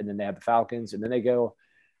challenge, and then they have the Falcons, and then they go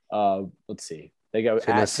let's see. They go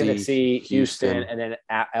Tennessee, at Tennessee, Houston, and then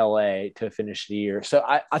at LA to finish the year. So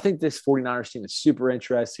I think this 49ers team is super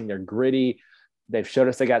interesting. They're gritty. They've showed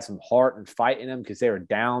us they got some heart and fight in them because they were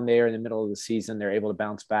down there in the middle of the season. They're able to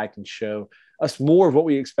bounce back and show us more of what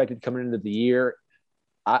we expected coming into the year.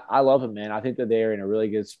 I love them, man. I think that they're in a really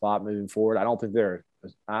good spot moving forward. I don't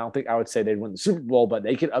think I would say they'd win the Super Bowl, but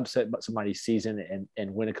they could upset somebody's season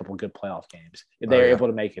and win a couple of good playoff games if they're able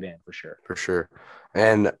to make it in for sure. For sure.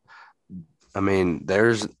 And I mean,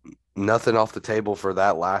 there's nothing off the table for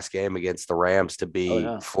that last game against the Rams to be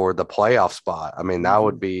for the playoff spot. I mean, that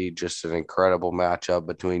would be just an incredible matchup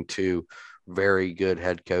between 2 very good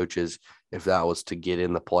head coaches if that was to get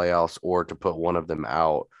in the playoffs or to put one of them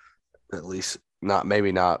out, at least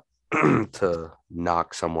maybe not to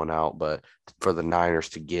knock someone out, but for the Niners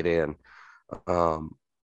to get in.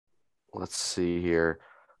 Let's see here.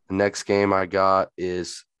 The next game I got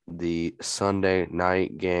is the Sunday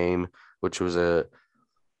night game, which was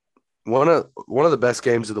one of the best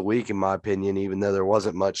games of the week, in my opinion, even though there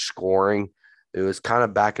wasn't much scoring. It was kind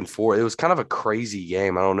of back and forth. It was kind of a crazy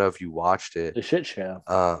game. I don't know if you watched it. The shit show.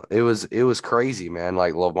 It was crazy, man.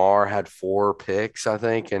 Like Lamar had 4 picks, I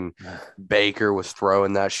think, and Baker was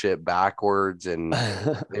throwing that shit backwards, and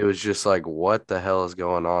it was just like, what the hell is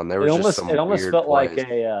going on? There was just some weird plays.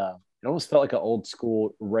 It almost felt like an old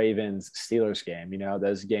school Ravens Steelers game,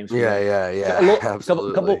 those games. Yeah.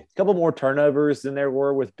 Absolutely. Couple more turnovers than there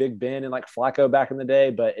were with Big Ben and like Flacco back in the day,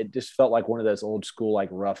 but it just felt like one of those old school, like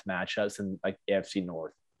rough matchups in like AFC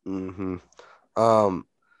North. Mm-hmm.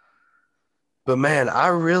 But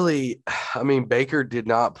man, Baker did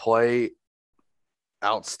not play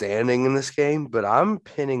outstanding in this game, but I'm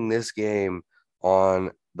pinning this game on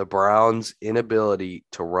the Browns' inability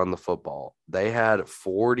to run the football. They had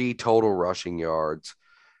 40 total rushing yards,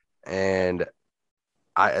 and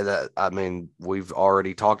we've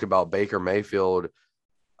already talked about Baker Mayfield.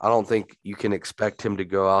 I don't think you can expect him to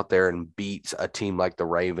go out there and beat a team like the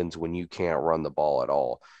Ravens when you can't run the ball at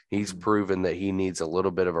all. He's proven that he needs a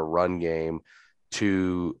little bit of a run game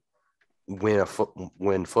to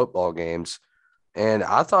win football games. And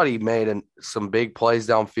I thought he made some big plays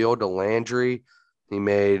downfield to Landry. He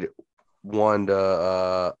made one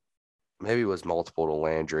to maybe it was multiple to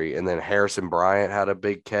Landry. And then Harrison Bryant had a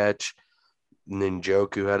big catch. And then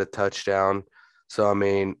Njoku had a touchdown. So, I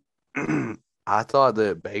mean, I thought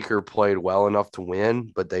that Baker played well enough to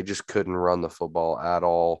win, but they just couldn't run the football at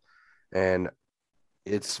all. And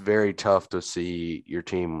it's very tough to see your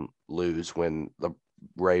team lose when the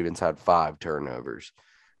Ravens had 5 turnovers.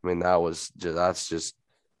 I mean, that's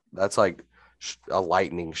like a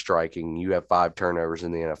lightning striking. You have 5 turnovers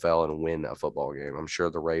in the NFL and win a football game. I'm sure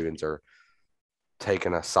the Ravens are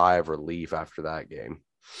taking a sigh of relief after that game.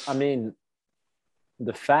 I mean,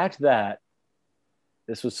 the fact that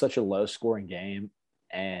this was such a low-scoring game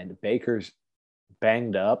and Baker's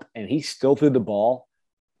banged up and he still threw the ball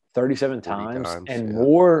 37 times and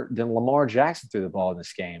more than Lamar Jackson threw the ball in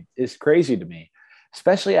this game is crazy to me,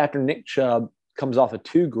 especially after Nick Chubb comes off of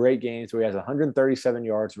 2 great games where he has 137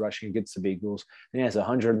 yards rushing against the Eagles, and he has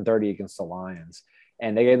 130 against the Lions.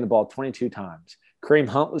 And they gave him the ball 22 times. Kareem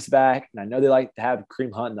Hunt was back, and I know they like to have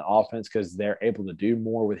Kareem Hunt in the offense because they're able to do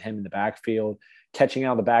more with him in the backfield. Catching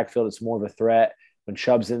out of the backfield, it's more of a threat. When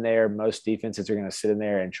Chubb's in there, most defenses are going to sit in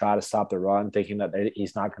there and try to stop the run, thinking that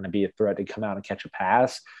he's not going to be a threat to come out and catch a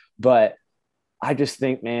pass. But I just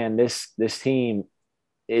think, man, this team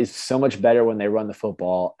is so much better when they run the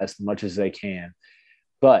football as much as they can.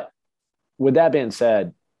 But with that being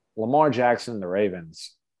said, Lamar Jackson and the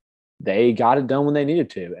Ravens, they got it done when they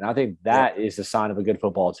needed to. And I think that is the sign of a good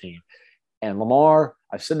football team. And Lamar,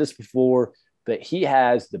 I've said this before, but he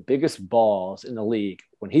has the biggest balls in the league.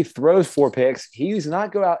 When he throws 4 picks, he's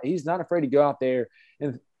not afraid to go out there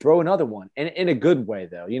and throw another one. And in a good way,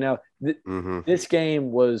 though. This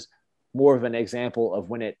game was more of an example of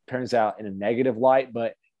when it turns out in a negative light,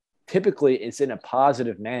 but typically it's in a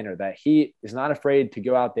positive manner that he is not afraid to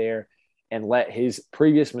go out there and let his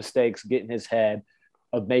previous mistakes get in his head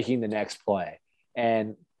of making the next play.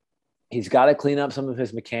 And He's got to clean up some of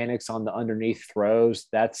his mechanics on the underneath throws.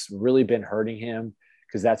 That's really been hurting him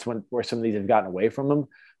because that's where some of these have gotten away from him.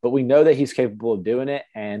 But we know that he's capable of doing it.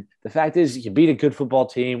 And the fact is, you beat a good football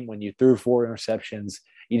team when you threw 4 interceptions.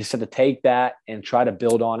 You just have to take that and try to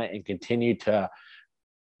build on it and continue to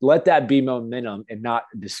let that be momentum and not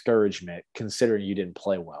discouragement, considering you didn't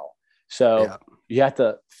play well. So you have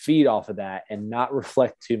to feed off of that and not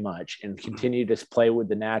reflect too much and continue to play with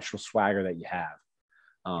the natural swagger that you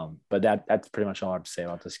have. But that's pretty much all I have to say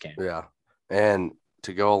about this game. Yeah. And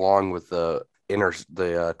to go along with the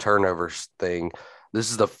turnovers thing, this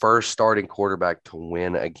is the first starting quarterback to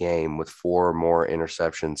win a game with 4 or more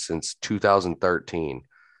interceptions since 2013.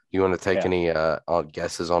 You want to take any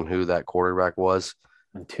guesses on who that quarterback was?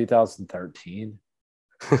 In 2013?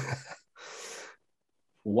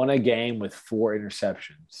 Won a game with 4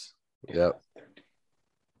 interceptions. Yep.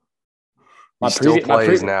 He still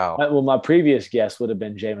plays now. Well, my previous guess would have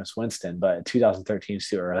been Jameis Winston, but 2013 is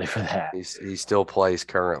too early for that. He still plays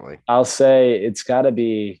currently. I'll say it's got to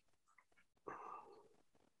be.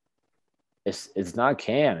 It's not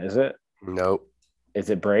Cam, is it? Nope. Is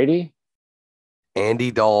it Brady?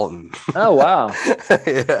 Andy Dalton. Oh wow.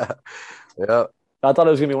 Yeah. Yep. I thought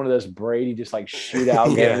it was gonna be one of those Brady just like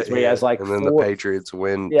shootout games where he has like and then the Patriots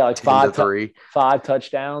win. Yeah, like 5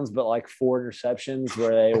 touchdowns, but like 4 interceptions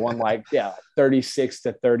where they won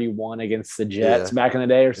 36-31 against the Jets back in the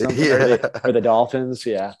day or something, or the Dolphins.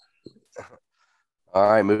 Yeah.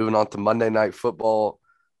 All right, moving on to Monday Night Football.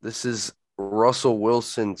 This is Russell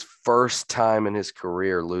Wilson's first time in his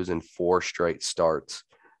career losing 4 straight starts,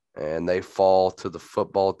 and they fall to the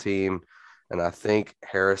football team. And I think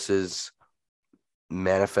Harris's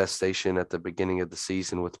manifestation at the beginning of the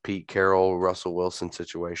season with Pete Carroll, Russell Wilson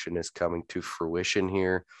situation is coming to fruition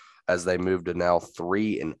here as they move to now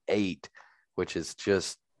 3-8, which is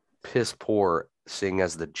just piss poor, seeing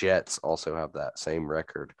as the Jets also have that same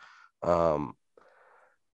record.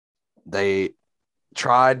 They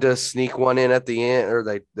tried to sneak one in at the end,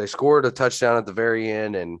 or they scored a touchdown at the very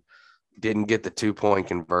end and didn't get the 2-point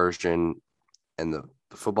conversion. And the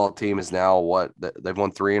football team is now they've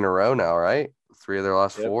won 3 in a row now, right? 3 of their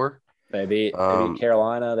last 4. They beat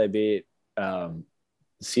Carolina. They beat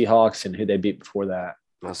Seahawks, and who they beat before that?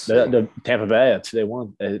 The Tampa Bay. That's who they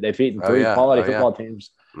won. They've beaten 3 quality football teams.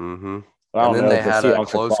 Mm-hmm. And then they had a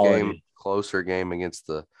closer game against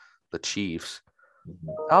the Chiefs. Mm-hmm.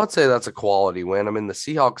 I would say that's a quality win. I mean, the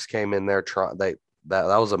Seahawks came in there that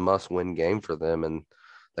was a must-win game for them, and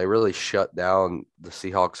they really shut down the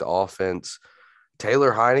Seahawks offense.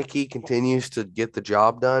 Taylor Heineke continues to get the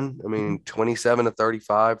job done. I mean,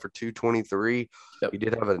 27-35 for 223. Yep. He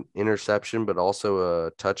did have an interception, but also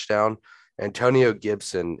a touchdown. Antonio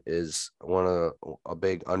Gibson is a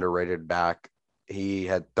big underrated back. He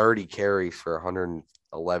had 30 carries for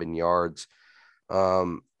 111 yards.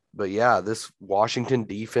 But yeah, this Washington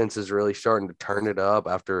defense is really starting to turn it up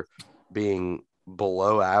after being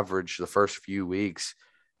below average the first few weeks.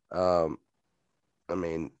 I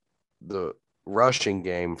mean, the rushing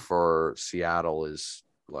game for Seattle is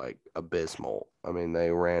like abysmal. I mean,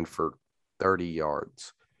 they ran for 30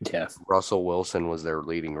 yards. Yeah. Russell Wilson was their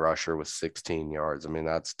leading rusher with 16 yards. I mean,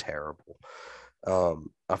 that's terrible.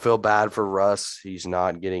 I feel bad for Russ. He's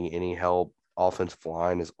not getting any help. Offensive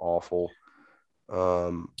line is awful.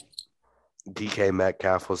 DK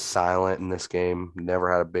Metcalf was silent in this game.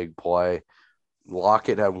 Never had a big play.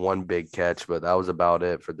 Lockett had 1 big catch, but that was about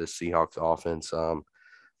it for the Seahawks offense. I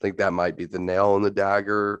think that might be the nail in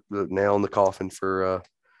the coffin for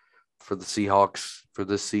the Seahawks for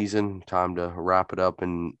this season. Time to wrap it up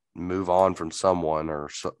and move on from someone or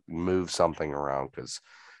move something around because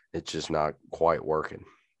it's just not quite working.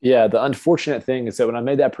 Yeah, the unfortunate thing is that when I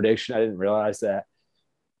made that prediction, I didn't realize that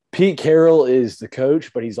Pete Carroll is the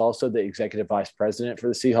coach, but he's also the executive vice president for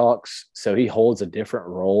the Seahawks. So he holds a different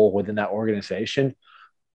role within that organization.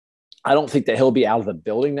 I don't think that he'll be out of the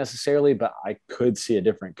building necessarily, but I could see a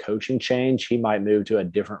different coaching change. He might move to a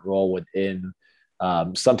different role within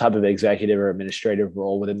some type of executive or administrative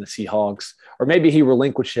role within the Seahawks, or maybe he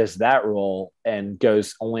relinquishes that role and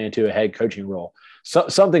goes only into a head coaching role. So,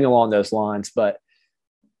 something along those lines. But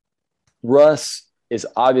Russ is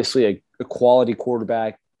obviously a quality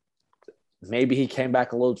quarterback. Maybe he came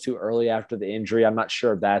back a little too early after the injury. I'm not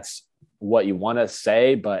sure if that's what you want to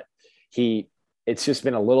say, but it's just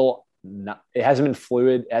been a little – it hasn't been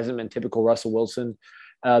fluid. It hasn't been typical Russell Wilson.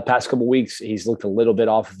 Past couple of weeks, he's looked a little bit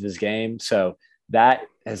off of his game. So that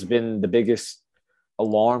has been the biggest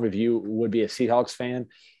alarm if you would be a Seahawks fan.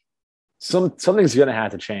 Something's going to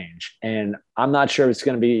have to change. And I'm not sure if it's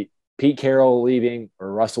going to be Pete Carroll leaving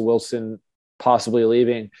or Russell Wilson possibly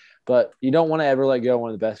leaving. But you don't want to ever let go of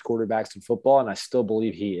one of the best quarterbacks in football, and I still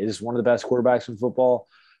believe he is one of the best quarterbacks in football.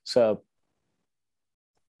 So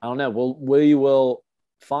I don't know. We will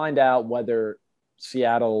find out whether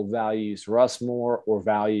Seattle values Russ more or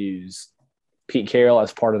values Pete Carroll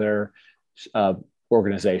as part of their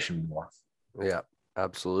organization more. Yeah,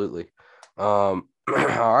 absolutely. All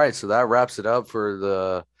right, so that wraps it up for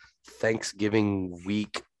the Thanksgiving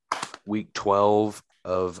week 12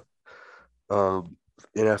 of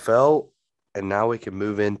NFL, and now we can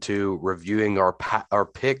move into reviewing our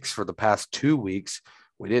picks for the past 2 weeks.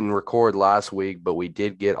 We didn't record last week, but we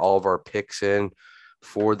did get all of our picks in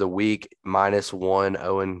for the week -1.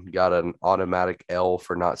 Owen got an automatic L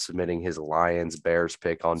for not submitting his Lions Bears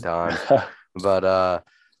pick on time. But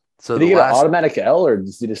so did he get an automatic L, or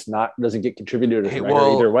does he just doesn't get contributed to his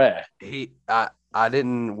record either way? I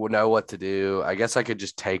didn't know what to do. I guess I could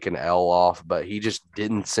just take an L off, but he just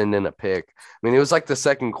didn't send in a pick. I mean, it was like the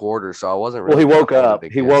second quarter, so I wasn't really. Well, he woke up.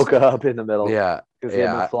 He woke up in the middle. Yeah.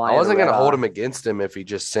 Yeah. I wasn't going to hold him against him if he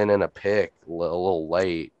just sent in a pick a little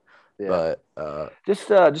late. Yeah. But just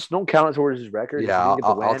don't count it towards his record. Yeah,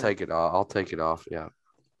 I'll take it off. I'll take it off. Yeah.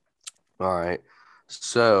 All right.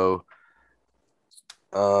 So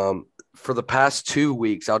for the past 2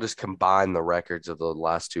 weeks, I'll just combine the records of the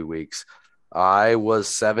last 2 weeks. I was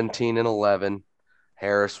 17-11.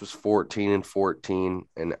 Harris was 14-14,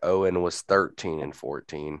 and Owen was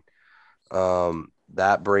 13-14.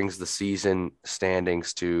 That brings the season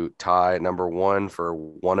standings to tie number 1 for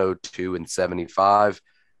 102-75.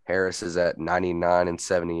 Harris is at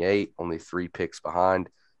 99-78, only 3 picks behind,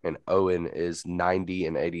 and Owen is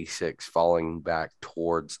 90-86, falling back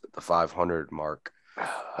towards the 500 mark.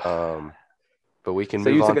 But we can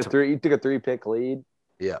move on. You took a 3-pick lead.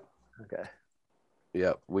 Yeah. Okay.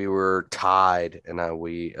 Yep, we were tied, and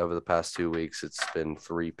we over the past 2 weeks, it's been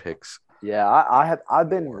 3 picks. Yeah, I've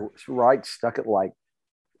been stuck at like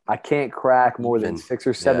I can't crack more than 6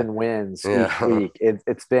 or 7 wins each week.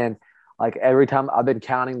 It's been like every time I've been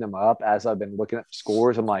counting them up as I've been looking at the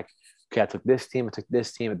scores. I'm like, okay, I took this team at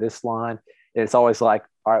this line, and it's always like,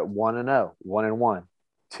 all right, 1-0, 1-1,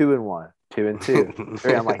 2-1, 2-2,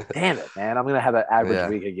 3. I'm like, damn it, man, I'm gonna have an average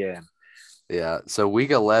week again. Yeah. So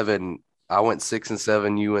week 11. I went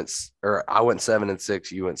 6-7. I went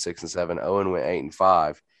 7-6. You went 6-7. Owen went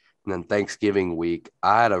 8-5. And then Thanksgiving week,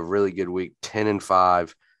 I had a really good week,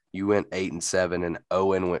 10-5. You went 8-7, and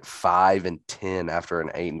Owen went 5-10 after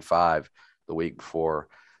an 8-5 the week before.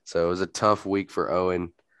 So it was a tough week for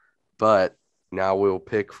Owen. But now we'll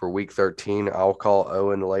pick for week 13. I'll call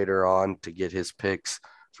Owen later on to get his picks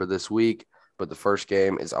for this week. But the first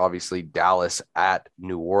game is obviously Dallas at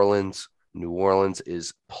New Orleans. New Orleans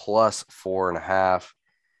is +4.5.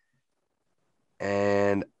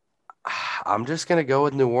 And I'm just going to go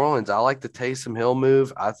with New Orleans. I like the Taysom Hill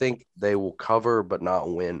move. I think they will cover but not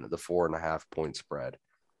win the 4.5 point spread.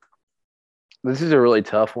 This is a really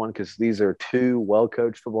tough one because these are 2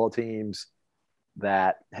 well-coached football teams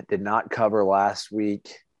that did not cover last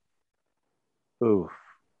week. Ooh.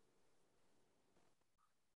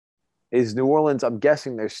 Is New Orleans – I'm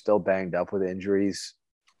guessing they're still banged up with injuries.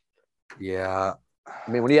 Yeah.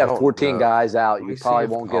 I mean, when you have 14 guys out, you probably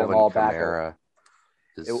won't get them all back.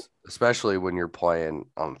 Especially when you're playing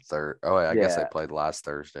on Thursday. Oh, I guess they played last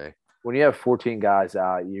Thursday. When you have 14 guys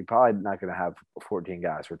out, you're probably not going to have 14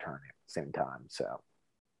 guys returning at the same time. So,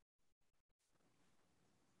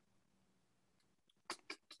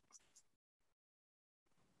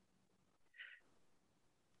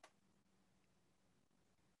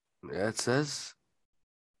 yeah, it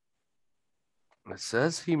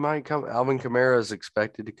says he might come. Alvin Kamara is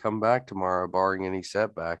expected to come back tomorrow, barring any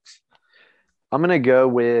setbacks. I'm going to go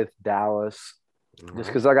with Dallas just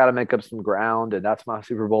because I got to make up some ground, and that's my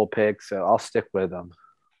Super Bowl pick, so I'll stick with them.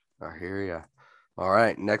 I hear you. All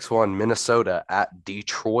right, next one, Minnesota at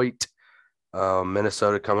Detroit.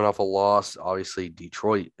 Minnesota coming off a loss. Obviously,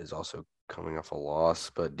 Detroit is also coming off a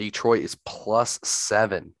loss, but Detroit is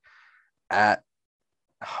 +7 at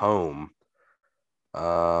home.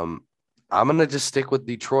 I'm going to just stick with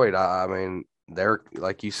Detroit. I mean, they're,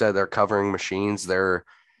 like you said, they're covering machines. Their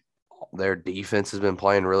defense has been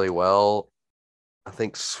playing really well. I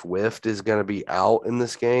think Swift is going to be out in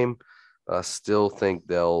this game. I still think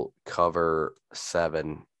they'll cover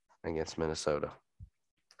 7 against Minnesota.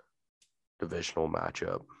 Divisional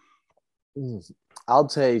matchup. I'll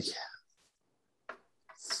take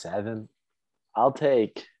 7. I'll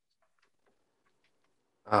take.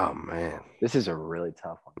 Oh, man. This is a really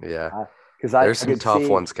tough one. Yeah. Because there's some tough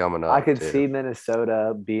ones coming up. I could see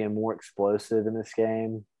Minnesota being more explosive in this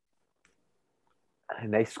game.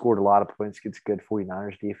 And they scored a lot of points against good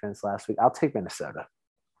 49ers defense last week. I'll take Minnesota.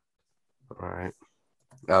 All right.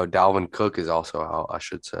 Oh, Dalvin Cook is also out, I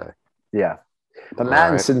should say. Yeah. But All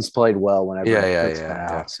Mattinson's played well whenever Cook's been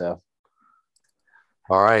yeah. out. So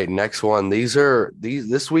all right, next one.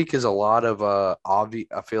 This week is a lot of obvious.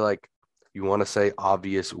 I feel like you want to say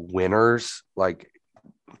obvious winners, like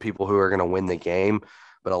people who are going to win the game,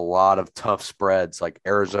 but a lot of tough spreads like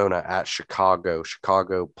Arizona at Chicago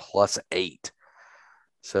 +8.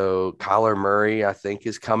 So Kyler Murray, I think,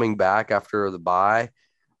 is coming back after the bye.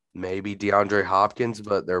 Maybe DeAndre Hopkins,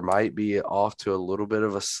 but there might be off to a little bit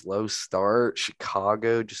of a slow start.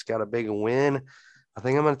 Chicago just got a big win. I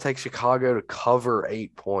think I'm going to take Chicago to cover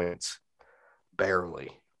 8 points,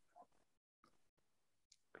 barely.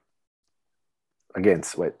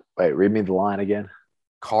 against wait, read me the line again.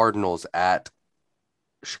 Cardinals at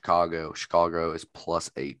Chicago. Chicago is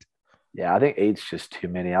 +8. Yeah, I think 8's just too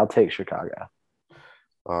many. I'll take Chicago.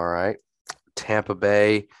 All right. Tampa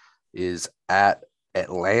Bay is at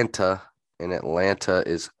Atlanta, and Atlanta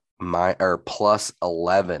is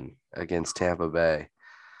 +11 against Tampa Bay.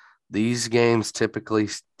 These games typically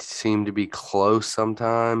seem to be close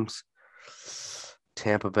sometimes.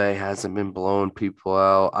 Tampa Bay hasn't been blowing people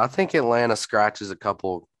out. I think Atlanta scratches a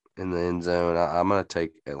couple in the end zone. I'm going to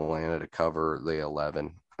take Atlanta to cover the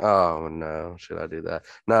 11. Oh, no. Should I do that?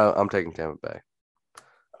 No, I'm taking Tampa Bay.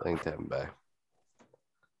 I think Tampa Bay.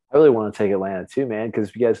 I really want to take Atlanta too, man,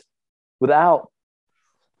 because without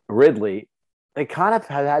Ridley, they kind of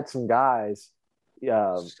have had some guys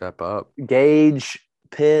step up. Gage,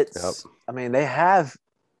 Pitts. Yep. I mean, they have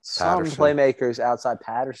some playmakers outside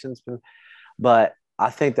Patterson's but I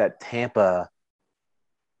think that Tampa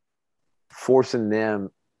forcing them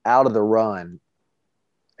out of the run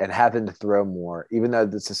and having to throw more, even though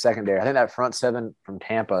it's a secondary. I think that front seven from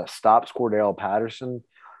Tampa stops Cordell Patterson,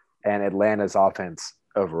 and Atlanta's offense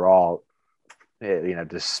overall,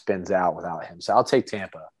 just spins out without him. So I'll take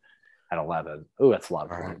Tampa at 11. Ooh, that's a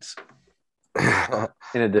lot of points.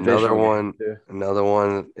 In a division. Another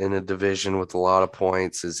one in a division with a lot of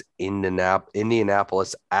points is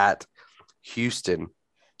Indianapolis at Houston.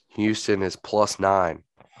 Houston is +9.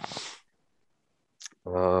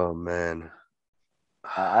 Oh man,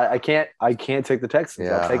 I can't take the Texans.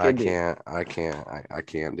 Yeah, I'll take Indy. I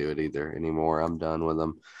can't do it either anymore. I'm done with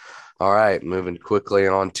them. All right, moving quickly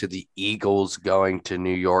on to the Eagles going to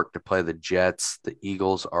New York to play the Jets. The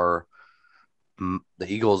Eagles are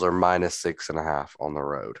 -6.5 on the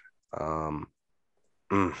road.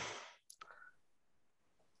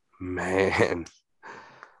 Man,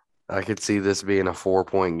 I could see this being a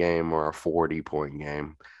 4-point game or a 40-point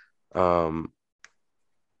game.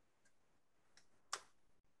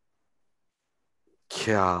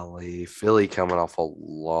 Golly, Philly coming off a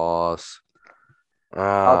loss.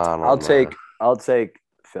 I'll take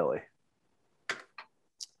Philly.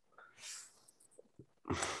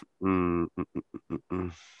 Nah,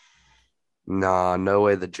 no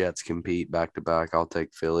way the Jets compete back to back. I'll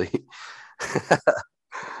take Philly.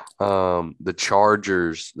 The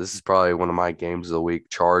Chargers. This is probably one of my games of the week.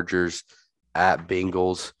 Chargers at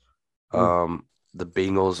Bengals. The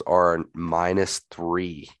Bengals are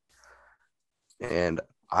 -3. And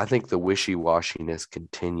I think the wishy-washiness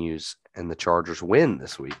continues and the Chargers win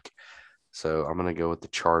this week. So I'm going to go with the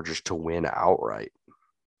Chargers to win outright.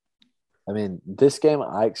 I mean, this game,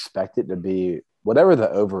 I expect it to be whatever the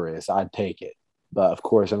over is, I'd take it. But, of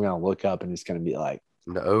course, I'm going to look up and it's going to be like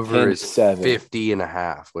the over is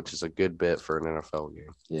 50.5, which is a good bit for an NFL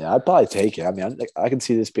game. Yeah, I'd probably take it. I mean, I can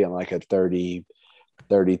see this being like a 30,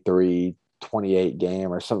 33, 28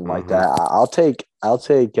 game or something like that. I'll take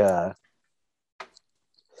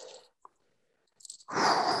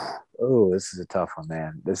oh, this is a tough one,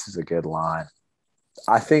 man. This is a good line.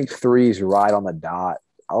 I think 3's right on the dot.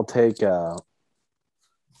 I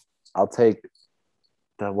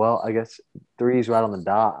guess 3's right on the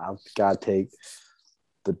dot. I've got to take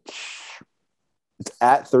it's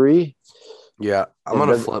at 3. Yeah, I'm going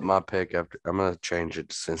to flip my pick after. I'm going to change it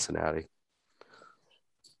to Cincinnati.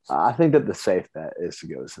 I think that the safe bet is to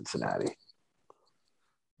go to Cincinnati.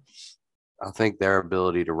 I think their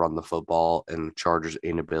ability to run the football and Chargers'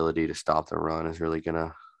 inability to stop the run is really going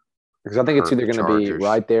to. Because I think it's either going to be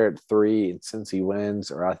right there at 3 and Cincy wins,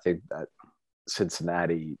 or I think that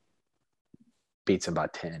Cincinnati beats them by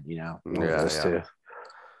 10, those two.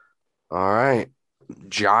 All right.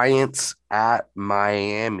 Giants at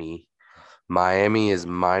Miami. Miami is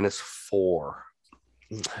 -4.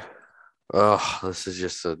 Ugh, this is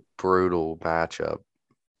just a brutal matchup.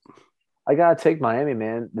 I got to take Miami,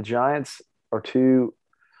 man. The Giants are too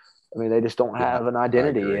 – I mean, they just don't have an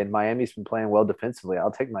identity, and Miami's been playing well defensively.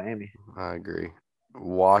 I'll take Miami. I agree.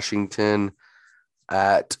 Washington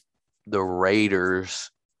at the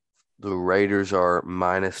Raiders. The Raiders are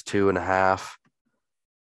 -2.5.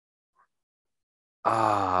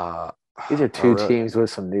 These are two teams with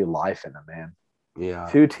some new life in them, man. Yeah.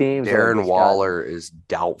 Two teams. Darren Waller is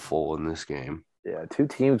doubtful in this game. Yeah, two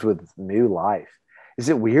teams with new life. Is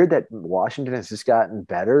it weird that Washington has just gotten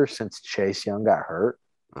better since Chase Young got hurt?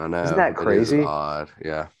 I know. Isn't that crazy? It is odd.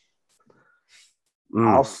 Yeah.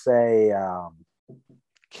 I'll say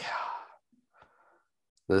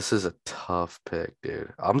this is a tough pick,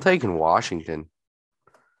 dude. I'm taking Washington.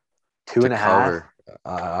 2.5.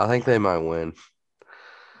 I think they might win.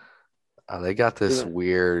 They got this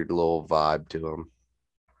weird little vibe to them.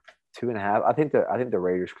 2.5. I think the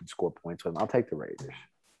Raiders could score points with them. I'll take the Raiders.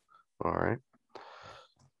 All right.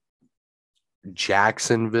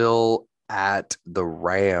 Jacksonville at the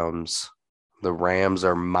Rams. The Rams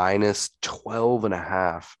are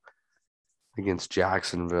 -12.5 against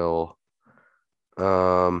Jacksonville.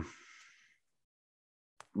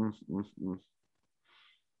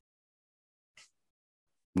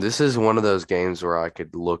 This is one of those games where I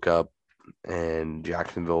could look up and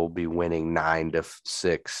Jacksonville will be winning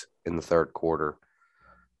 9-6 in the third quarter.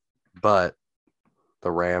 But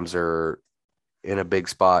the Rams are in a big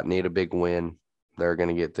spot, need a big win. They're going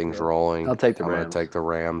to get things rolling. I'll take the Rams. I'm going to take the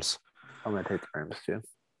Rams. I'm going to take the Rams too.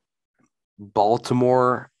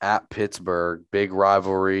 Baltimore at Pittsburgh, big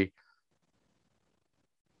rivalry.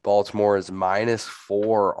 Baltimore is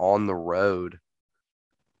 -4 on the road.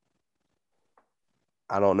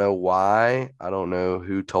 I don't know why. I don't know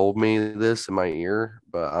who told me this in my ear,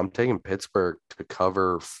 but I'm taking Pittsburgh to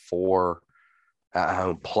cover 4 at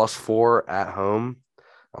home, +4 at home.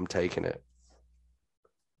 I'm taking it.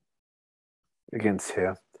 Against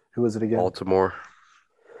who? Who was it again? Baltimore.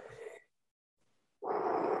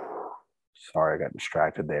 Sorry, I got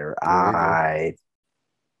distracted there. I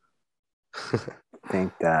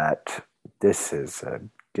think that this is a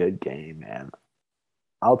good game, man.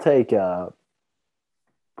 I'll take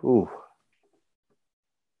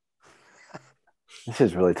This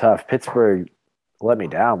is really tough. Pittsburgh let me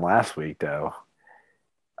down last week, though.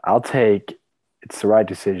 It's the right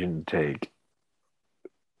decision to take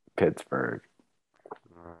Pittsburgh.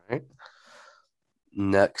 All right.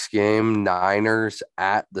 Next game, Niners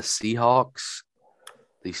at the Seahawks.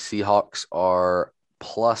 The Seahawks are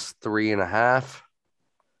 +3.5.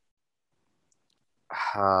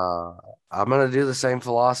 I'm going to do the same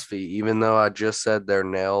philosophy, even though I just said their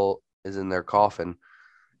nail is in their coffin.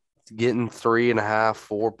 Getting 3.5,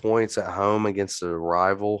 4 points at home against a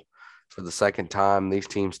rival for the second time. These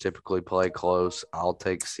teams typically play close. I'll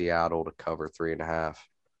take Seattle to cover 3.5.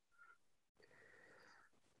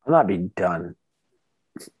 I'm not being done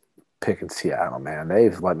picking Seattle, man.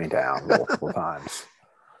 They've let me down multiple times.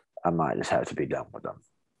 I might just have to be done with them.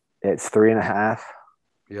 It's 3.5.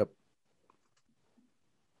 Yep.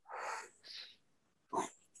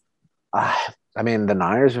 I mean, the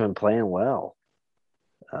Niners have been playing well.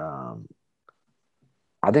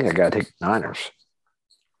 I think I got to take the Niners.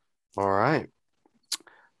 All right.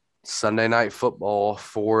 Sunday night football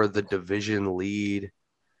for the division lead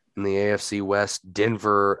in the AFC West.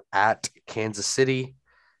 Denver at Kansas City.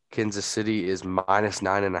 Kansas City is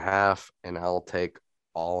 -9.5, and I'll take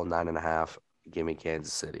all 9.5. Give me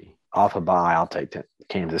Kansas City. Off a bye, I'll take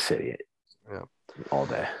Kansas City all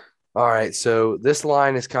day. All right, so this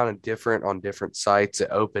line is kind of different on different sites. It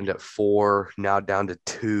opened at 4, now down to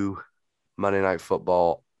 2. Monday Night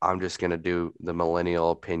Football. I'm just going to do the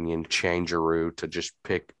millennial opinion changeroo to just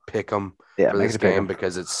pick them for this game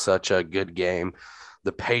because it's such a good game.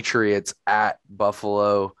 The Patriots at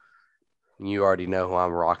Buffalo. You already know who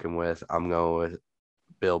I'm rocking with. I'm going with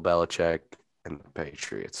Bill Belichick and the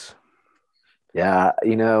Patriots. Yeah,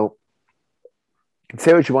 you can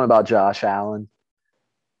say what you want about Josh Allen,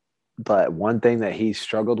 but one thing that he's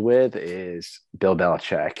struggled with is Bill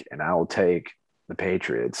Belichick, and I will take the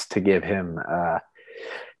Patriots to give him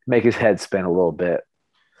make his head spin a little bit.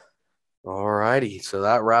 All righty. So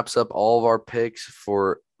that wraps up all of our picks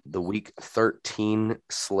for the Week 13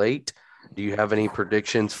 slate. Do you have any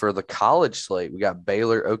predictions for the college slate? We got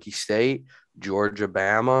Baylor, Okie State, Georgia,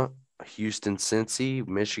 Bama, Houston, Cincy,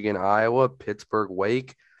 Michigan, Iowa, Pittsburgh,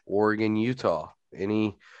 Wake, Oregon, Utah.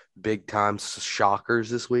 Any big time shockers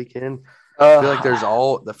this weekend? I feel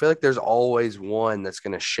like there's always one that's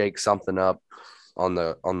going to shake something up on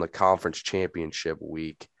the conference championship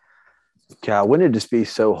week. God, wouldn't it just be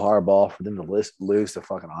so hardball for them to lose to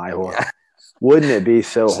fucking Iowa? Yeah. Wouldn't it be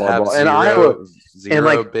so hardball? And Iowa,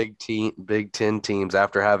 zero Big Ten teams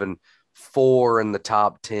after having 4 in the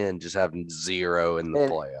top 10, just having 0 in the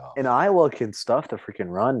playoff. And Iowa can stuff the freaking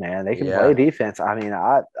run, man. They can play defense. I mean,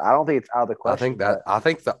 I don't think it's out of the question. I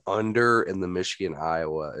think the under in the Michigan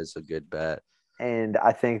Iowa is a good bet. And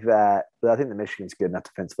I think the Michigan's good enough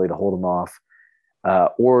defensively to hold them off.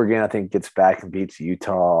 Oregon, I think, gets back and beats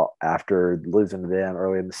Utah after losing to them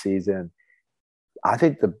early in the season. I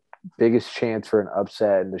think the biggest chance for an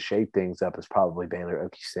upset and to shake things up is probably Baylor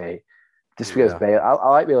Okie State. Just because Baylor, I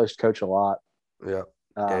like Baylor's coach a lot. Yeah.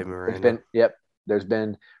 There's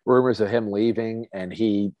been rumors of him leaving, and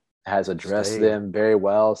he has addressed them very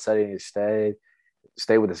well, setting his stay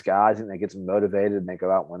with his guys, and that gets them motivated, and they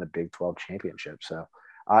go out and win a Big 12 championship. So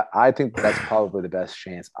I think that's probably the best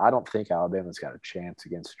chance. I don't think Alabama's got a chance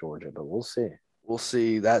against Georgia, but we'll see. We'll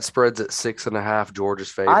see. That spreads at 6.5.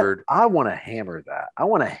 Georgia's favored. I want to hammer that. I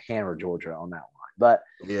want to hammer Georgia on that line. But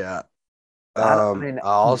yeah. I mean,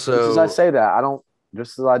 also, just as I say that, I don't.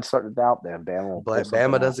 Just as I'd start to doubt them,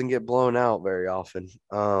 Bama doesn't get blown out very often.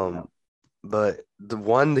 But the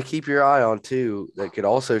one to keep your eye on too that could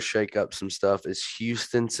also shake up some stuff is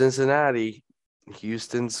Houston, Cincinnati.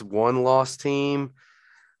 Houston's one-loss team.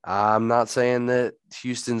 I'm not saying that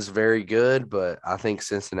Houston's very good, but I think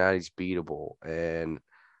Cincinnati's beatable, and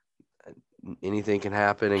anything can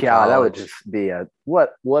happen in college. That would just be a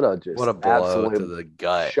what a blow to the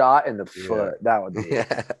gut, shot in the foot. That would be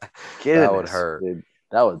that would hurt. Dude.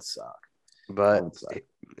 That would suck. But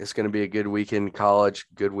it's going to be a good weekend in college,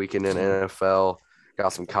 good weekend in NFL.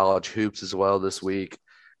 Got some college hoops as well this week.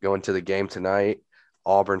 Going to the game tonight.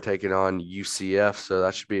 Auburn taking on UCF, so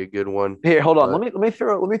that should be a good one. Here, hold on. Let me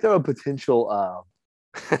throw a potential.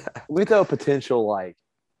 Like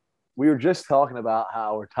we were just talking about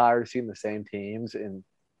how we're tired of seeing the same teams in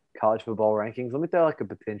college football rankings. Let me throw like a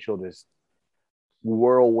potential just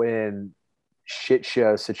whirlwind shit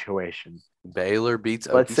show situation. Baylor beats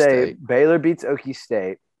Okie Let's say State. Baylor beats Okie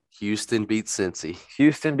State. Houston beats Cincy.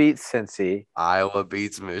 Iowa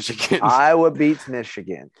beats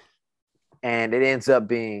Michigan. And it ends up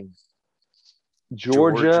being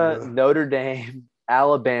Georgia, Notre Dame,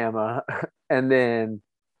 Alabama, and then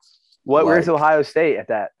where's Ohio State at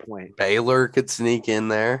that point? Baylor could sneak in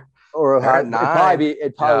there. Or Ohio,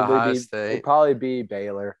 it'd probably be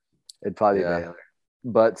Baylor. It'd probably be Baylor.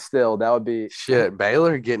 But still, that would be shit.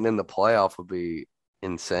 Baylor getting in the playoff would be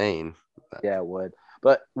insane. Yeah, it would.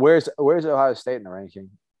 But where's Ohio State in the ranking?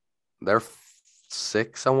 They're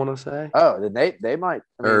 6, I want to say. Oh, then they might.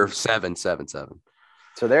 Or 7. So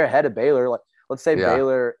they're ahead of Baylor. Like, let's say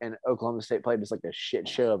Baylor and Oklahoma State played just like a shit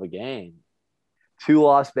show of a game.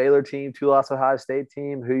 2-loss Baylor team, 2-loss Ohio State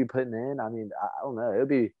team. Who you putting in? I mean, I don't know. It'd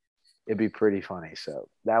be pretty funny. So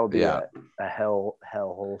that would be a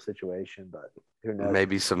hellhole situation. But who knows?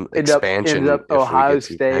 Maybe some expansion. Ends up Ohio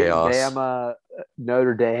State, Bama,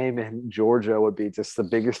 Notre Dame, and Georgia would be just the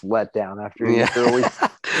biggest letdown after a week.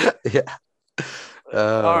 Yeah.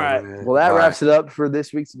 All right. Man. Well, that wraps it up for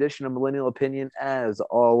this week's edition of Millennial Opinion. As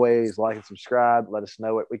always, like and subscribe. Let us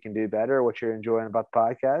know what we can do better, what you're enjoying about the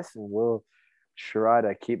podcast, and we'll try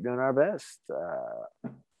to keep doing our best.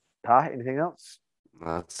 Ty, anything else?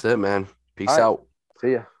 That's it, man. Peace out.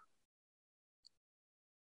 See ya.